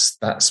us.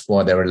 That's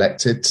why they're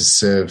elected, to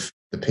serve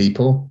the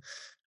people.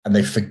 And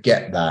they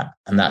forget that.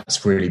 And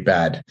that's really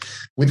bad.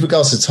 With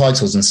regards to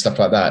titles and stuff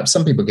like that,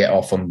 some people get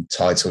off on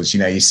titles. You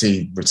know, you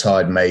see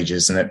retired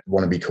majors and they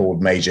want to be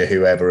called major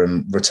whoever,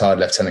 and retired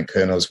lieutenant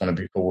colonels want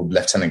to be called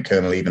lieutenant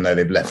colonel, even though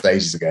they've left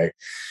ages ago.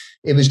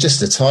 It was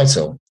just a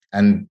title.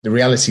 And the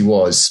reality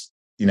was,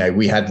 you know,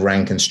 we had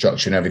rank and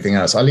structure and everything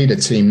else. I lead a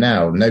team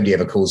now. Nobody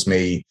ever calls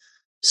me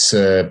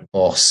sir,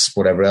 boss,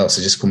 whatever else.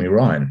 They just call me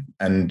Ryan.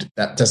 And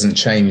that doesn't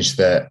change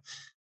that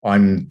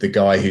I'm the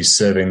guy who's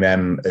serving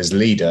them as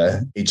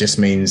leader. It just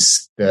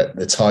means that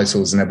the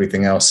titles and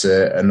everything else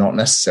are not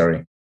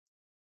necessary.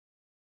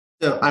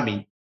 So, I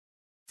mean,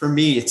 for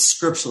me, it's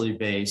scripturally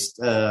based.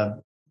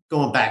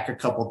 Going back a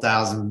couple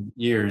thousand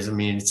years, I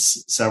mean,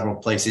 it's several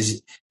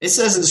places. It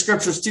says in the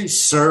scriptures too,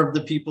 serve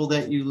the people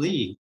that you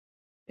lead.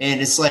 And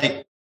it's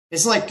like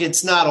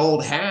it's not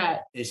old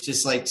hat. It's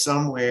just like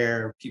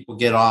somewhere people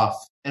get off.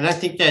 And I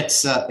think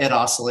that's it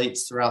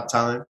oscillates throughout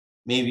time.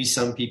 Maybe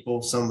some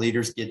people, some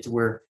leaders get to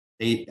where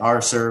they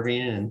are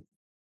serving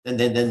and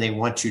then they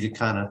want you to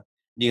kind of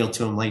kneel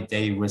to them like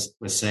Dave was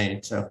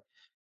saying. So,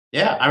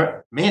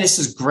 yeah, man, this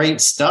is great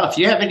stuff.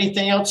 You have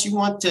anything else you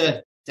want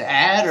to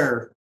add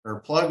or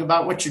plug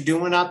about what you're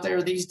doing out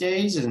there these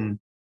days and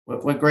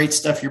what great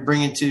stuff you're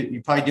bringing to,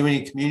 you probably do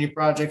any community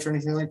projects or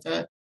anything like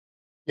that?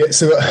 Yeah,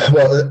 so,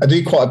 well, I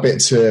do quite a bit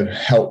to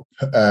help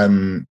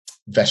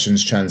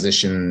veterans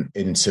transition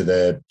into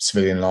the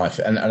civilian life.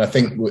 And I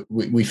think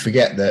we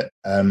forget that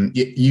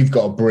you've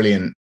got a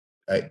brilliant,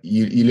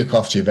 you look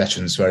after your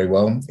veterans very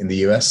well in the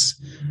US.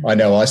 I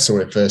know I saw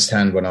it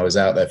firsthand when I was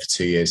out there for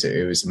 2 years.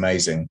 It was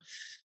amazing.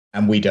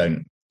 And we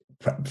don't,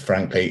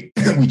 frankly,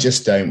 we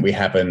just don't, we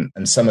haven't.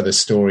 And some of the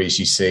stories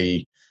you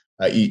see,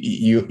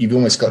 you've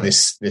almost got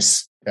this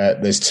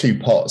there's two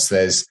pots.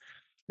 There's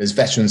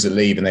veterans that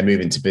leave and they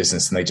move into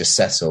business and they just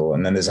settle.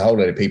 And then there's a whole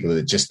load of people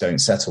that just don't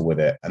settle with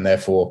it. And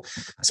therefore,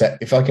 so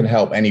if I can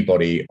help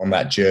anybody on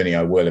that journey,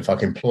 I will. If I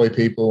can employ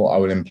people, I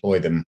will employ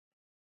them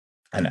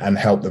and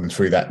help them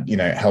through that, you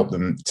know, help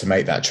them to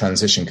make that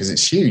transition, because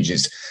it's huge.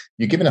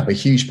 You're giving up a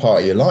huge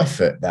part of your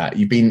life at that.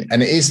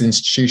 And it is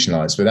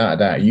institutionalized without a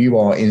doubt. You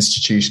are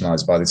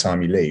institutionalized by the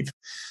time you leave.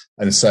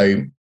 And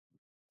so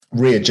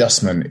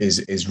readjustment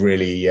is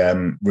really,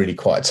 really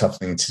quite a tough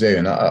thing to do.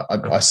 And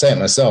I say it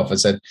myself. I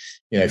said,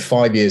 you know,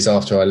 5 years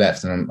after I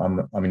left, and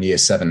I'm in year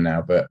 7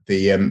 now, but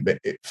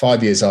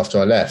 5 years after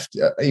I left,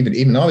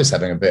 even I was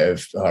having a bit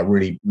of, I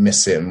really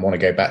miss it and want to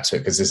go back to it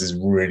because this is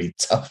really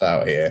tough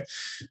out here.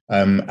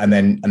 And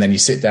then you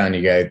sit down and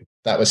you go,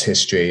 that was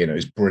history and it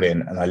was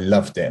brilliant and I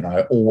loved it. And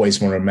I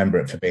always want to remember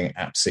it for being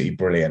absolutely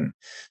brilliant.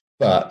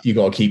 But you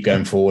got to keep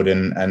going forward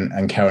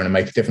and carry on and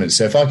make a difference.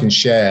 So if I can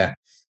share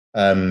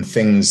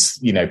things,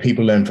 you know,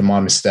 people learn from my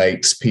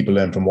mistakes, people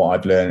learn from what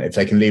I've learned. If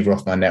they can lever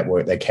off my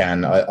network, they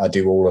can. I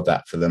do all of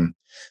that for them.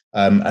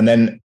 And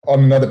then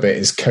on another bit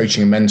is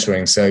coaching and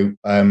mentoring. So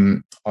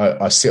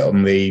I sit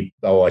on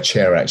I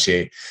chair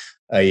actually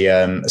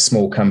a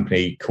small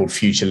company called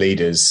Future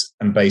Leaders,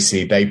 and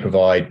basically they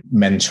provide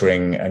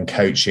mentoring and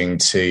coaching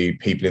to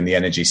people in the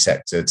energy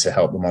sector to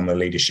help them on the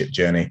leadership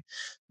journey.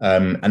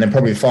 And then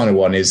probably the final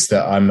one is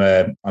that I'm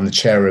the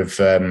chair of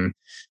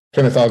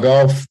Plymouth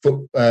Argyle,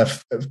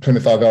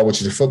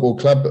 which is a football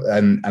club,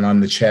 and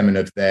I'm the chairman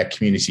of their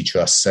community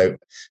trust. So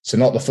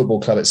not the football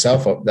club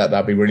itself,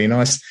 that'd be really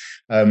nice,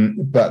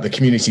 but the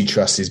community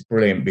trust is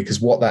brilliant because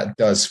what that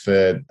does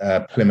for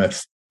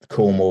Plymouth,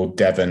 Cornwall,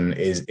 Devon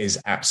is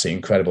absolutely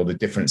incredible. The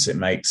difference it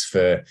makes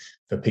for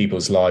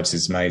people's lives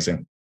is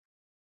amazing.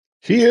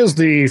 He is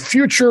the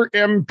future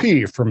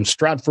MP from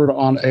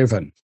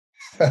Stratford-on-Avon.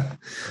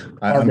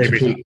 Or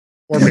maybe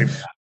not.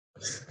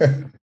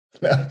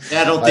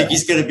 I don't think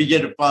he's going to be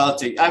getting into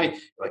politics. I mean,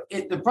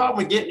 the problem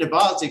with getting into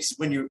politics is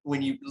when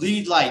you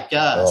lead like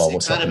us,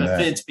 it kind of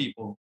offends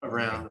people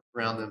around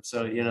them.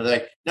 So, you know, they're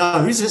like,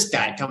 no, who's this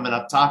guy coming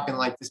up talking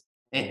like this?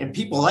 And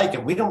people like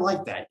him. We don't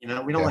like that. You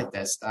know, we don't like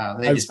that style.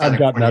 I've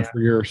gotten that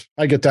for years.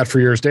 I get that for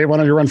years. Dave, why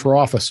don't you run for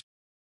office?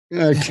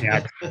 I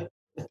can't.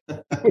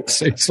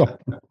 Say something.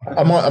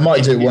 I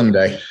might do it one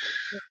day.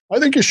 I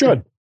think you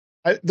should.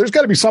 There's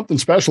got to be something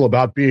special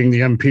about being the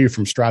MP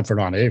from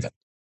Stratford-on-Avon.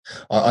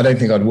 I don't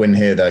think I'd win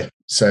here though.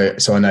 So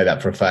I know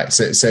that for a fact.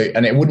 So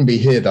and it wouldn't be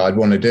here that I'd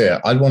want to do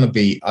it. I'd want to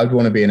be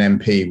an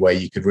MP where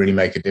you could really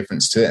make a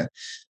difference to it.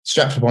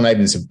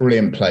 Stratford-upon-Avon is a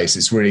brilliant place.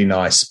 It's really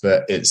nice,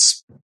 but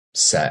it's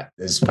set.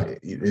 There's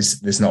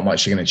not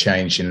much you're going to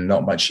change and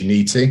not much you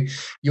need to.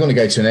 You want to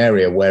go to an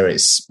area where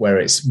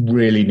it's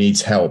really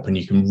needs help and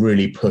you can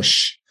really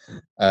push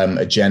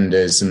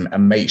agendas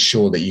and make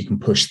sure that you can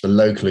push the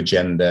local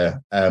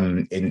agenda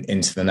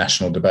into the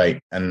national debate.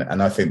 And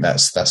I think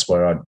that's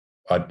where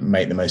I'd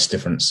make the most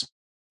difference.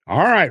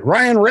 All right.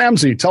 Ryan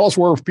Ramsey, tell us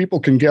where people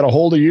can get a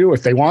hold of you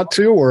if they want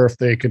to, or if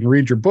they can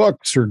read your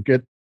books or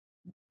get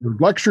your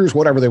lectures,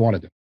 whatever they want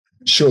to do.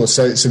 Sure.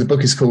 So the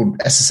book is called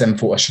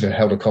SSN-4. I should have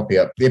held a copy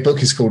up. The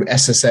book is called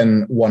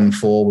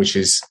SSN-14, which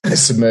is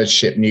Submerged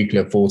Ship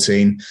Nuclear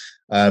 14.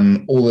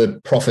 All the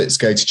profits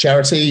go to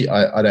charity.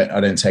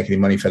 I don't take any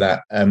money for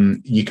that.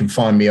 You can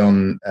find me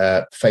on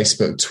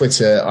Facebook,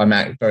 Twitter.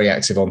 I'm very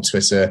active on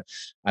Twitter,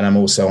 and I'm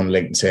also on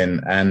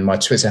LinkedIn. And my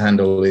Twitter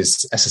handle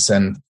is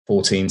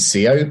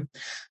SSN14CO.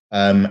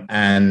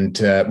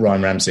 And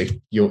Ryan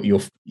Ramsey. You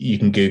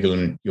can Google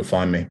and you'll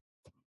find me.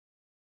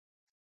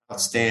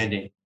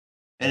 Outstanding.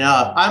 And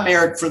I'm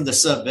Eric from the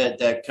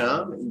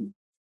subvet.com. And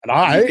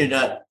I. Can,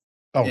 go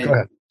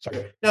ahead.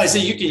 Sorry. No, I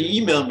said you can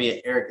email me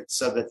at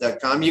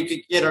eric@subvet.com. You could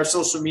get our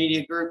social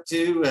media group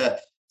too.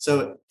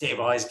 So Dave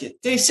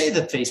say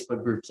the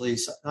Facebook group,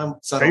 please.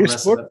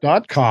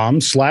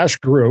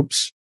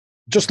 Facebook.com/groups.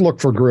 Just look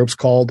for groups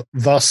called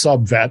The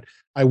Subvet.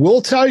 I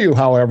will tell you,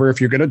 however,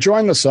 if you're going to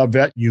join the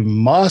Subvet, you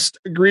must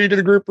agree to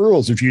the group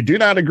rules. If you do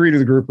not agree to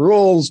the group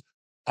rules,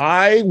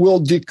 I will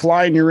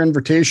decline your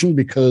invitation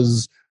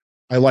because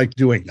I like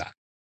doing that.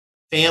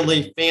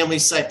 Family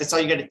site. That's all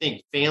you got to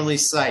think. Family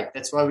site.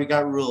 That's why we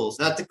got rules,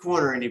 not to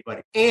corner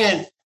anybody.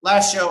 And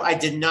last show, I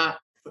did not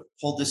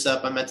hold this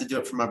up. I meant to do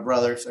it for my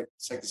brother.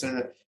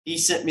 He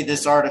sent me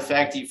this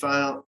artifact he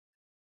found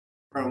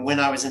from when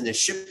I was in the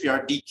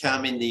shipyard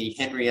decomming the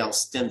Henry L.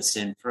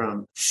 Stimson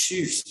from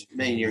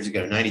many years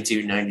ago,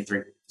 92,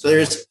 93.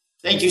 So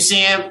thank you,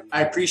 Sam.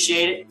 I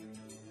appreciate it.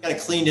 Got to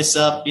clean this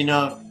up. I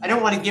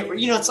don't want to get,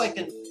 it's like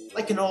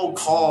an old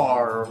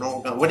car or an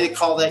old gun. What do they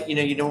call that?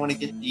 You don't want to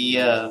get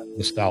the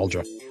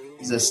nostalgia.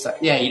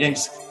 Yeah, you don't.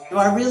 Do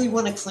I really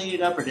want to clean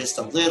it up, or just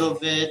a little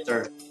bit,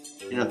 or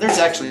there's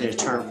actually a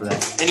term for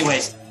that.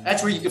 Anyways,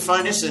 that's where you can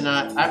find us, and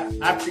I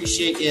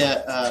appreciate you,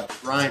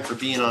 Ryan, for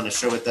being on the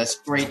show with us.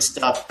 Great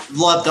stuff.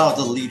 Loved all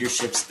the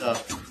leadership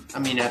stuff. I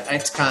mean,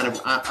 it's kind of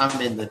I'm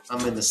in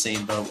the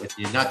same boat with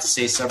you. Not to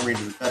say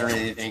submarines are better than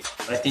anything,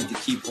 but I think the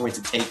key point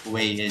to take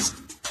away is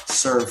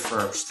serve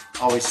first.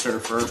 Always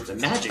serve first, and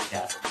magic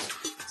happens.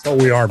 So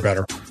we are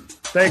better.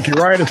 Thank you,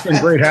 Ryan. It's been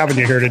great having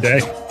you here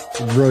today.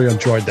 Really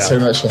enjoyed that. So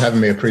much for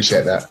having me.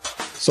 Appreciate that.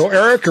 So,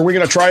 Eric, are we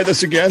going to try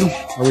this again?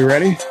 Are we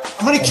ready?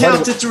 I'm going to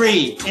count to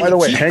 3. By the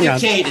way, hang on.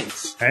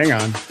 Cadence. Hang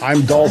on.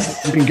 I'm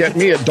Dolphin. You can get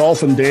me at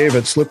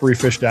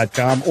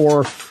dolphindave@slipperyfish.com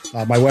or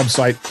my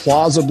website,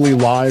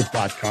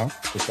 plausiblylive.com,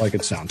 just like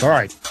it sounds. All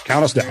right.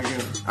 Count us down.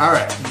 All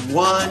right.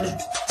 1,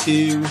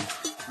 2,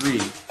 3.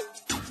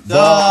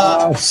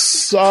 The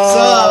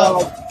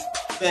Subvet.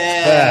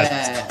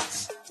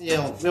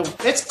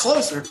 It's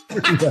closer. We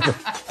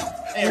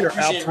are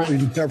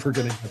absolutely never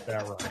going to get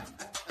that right.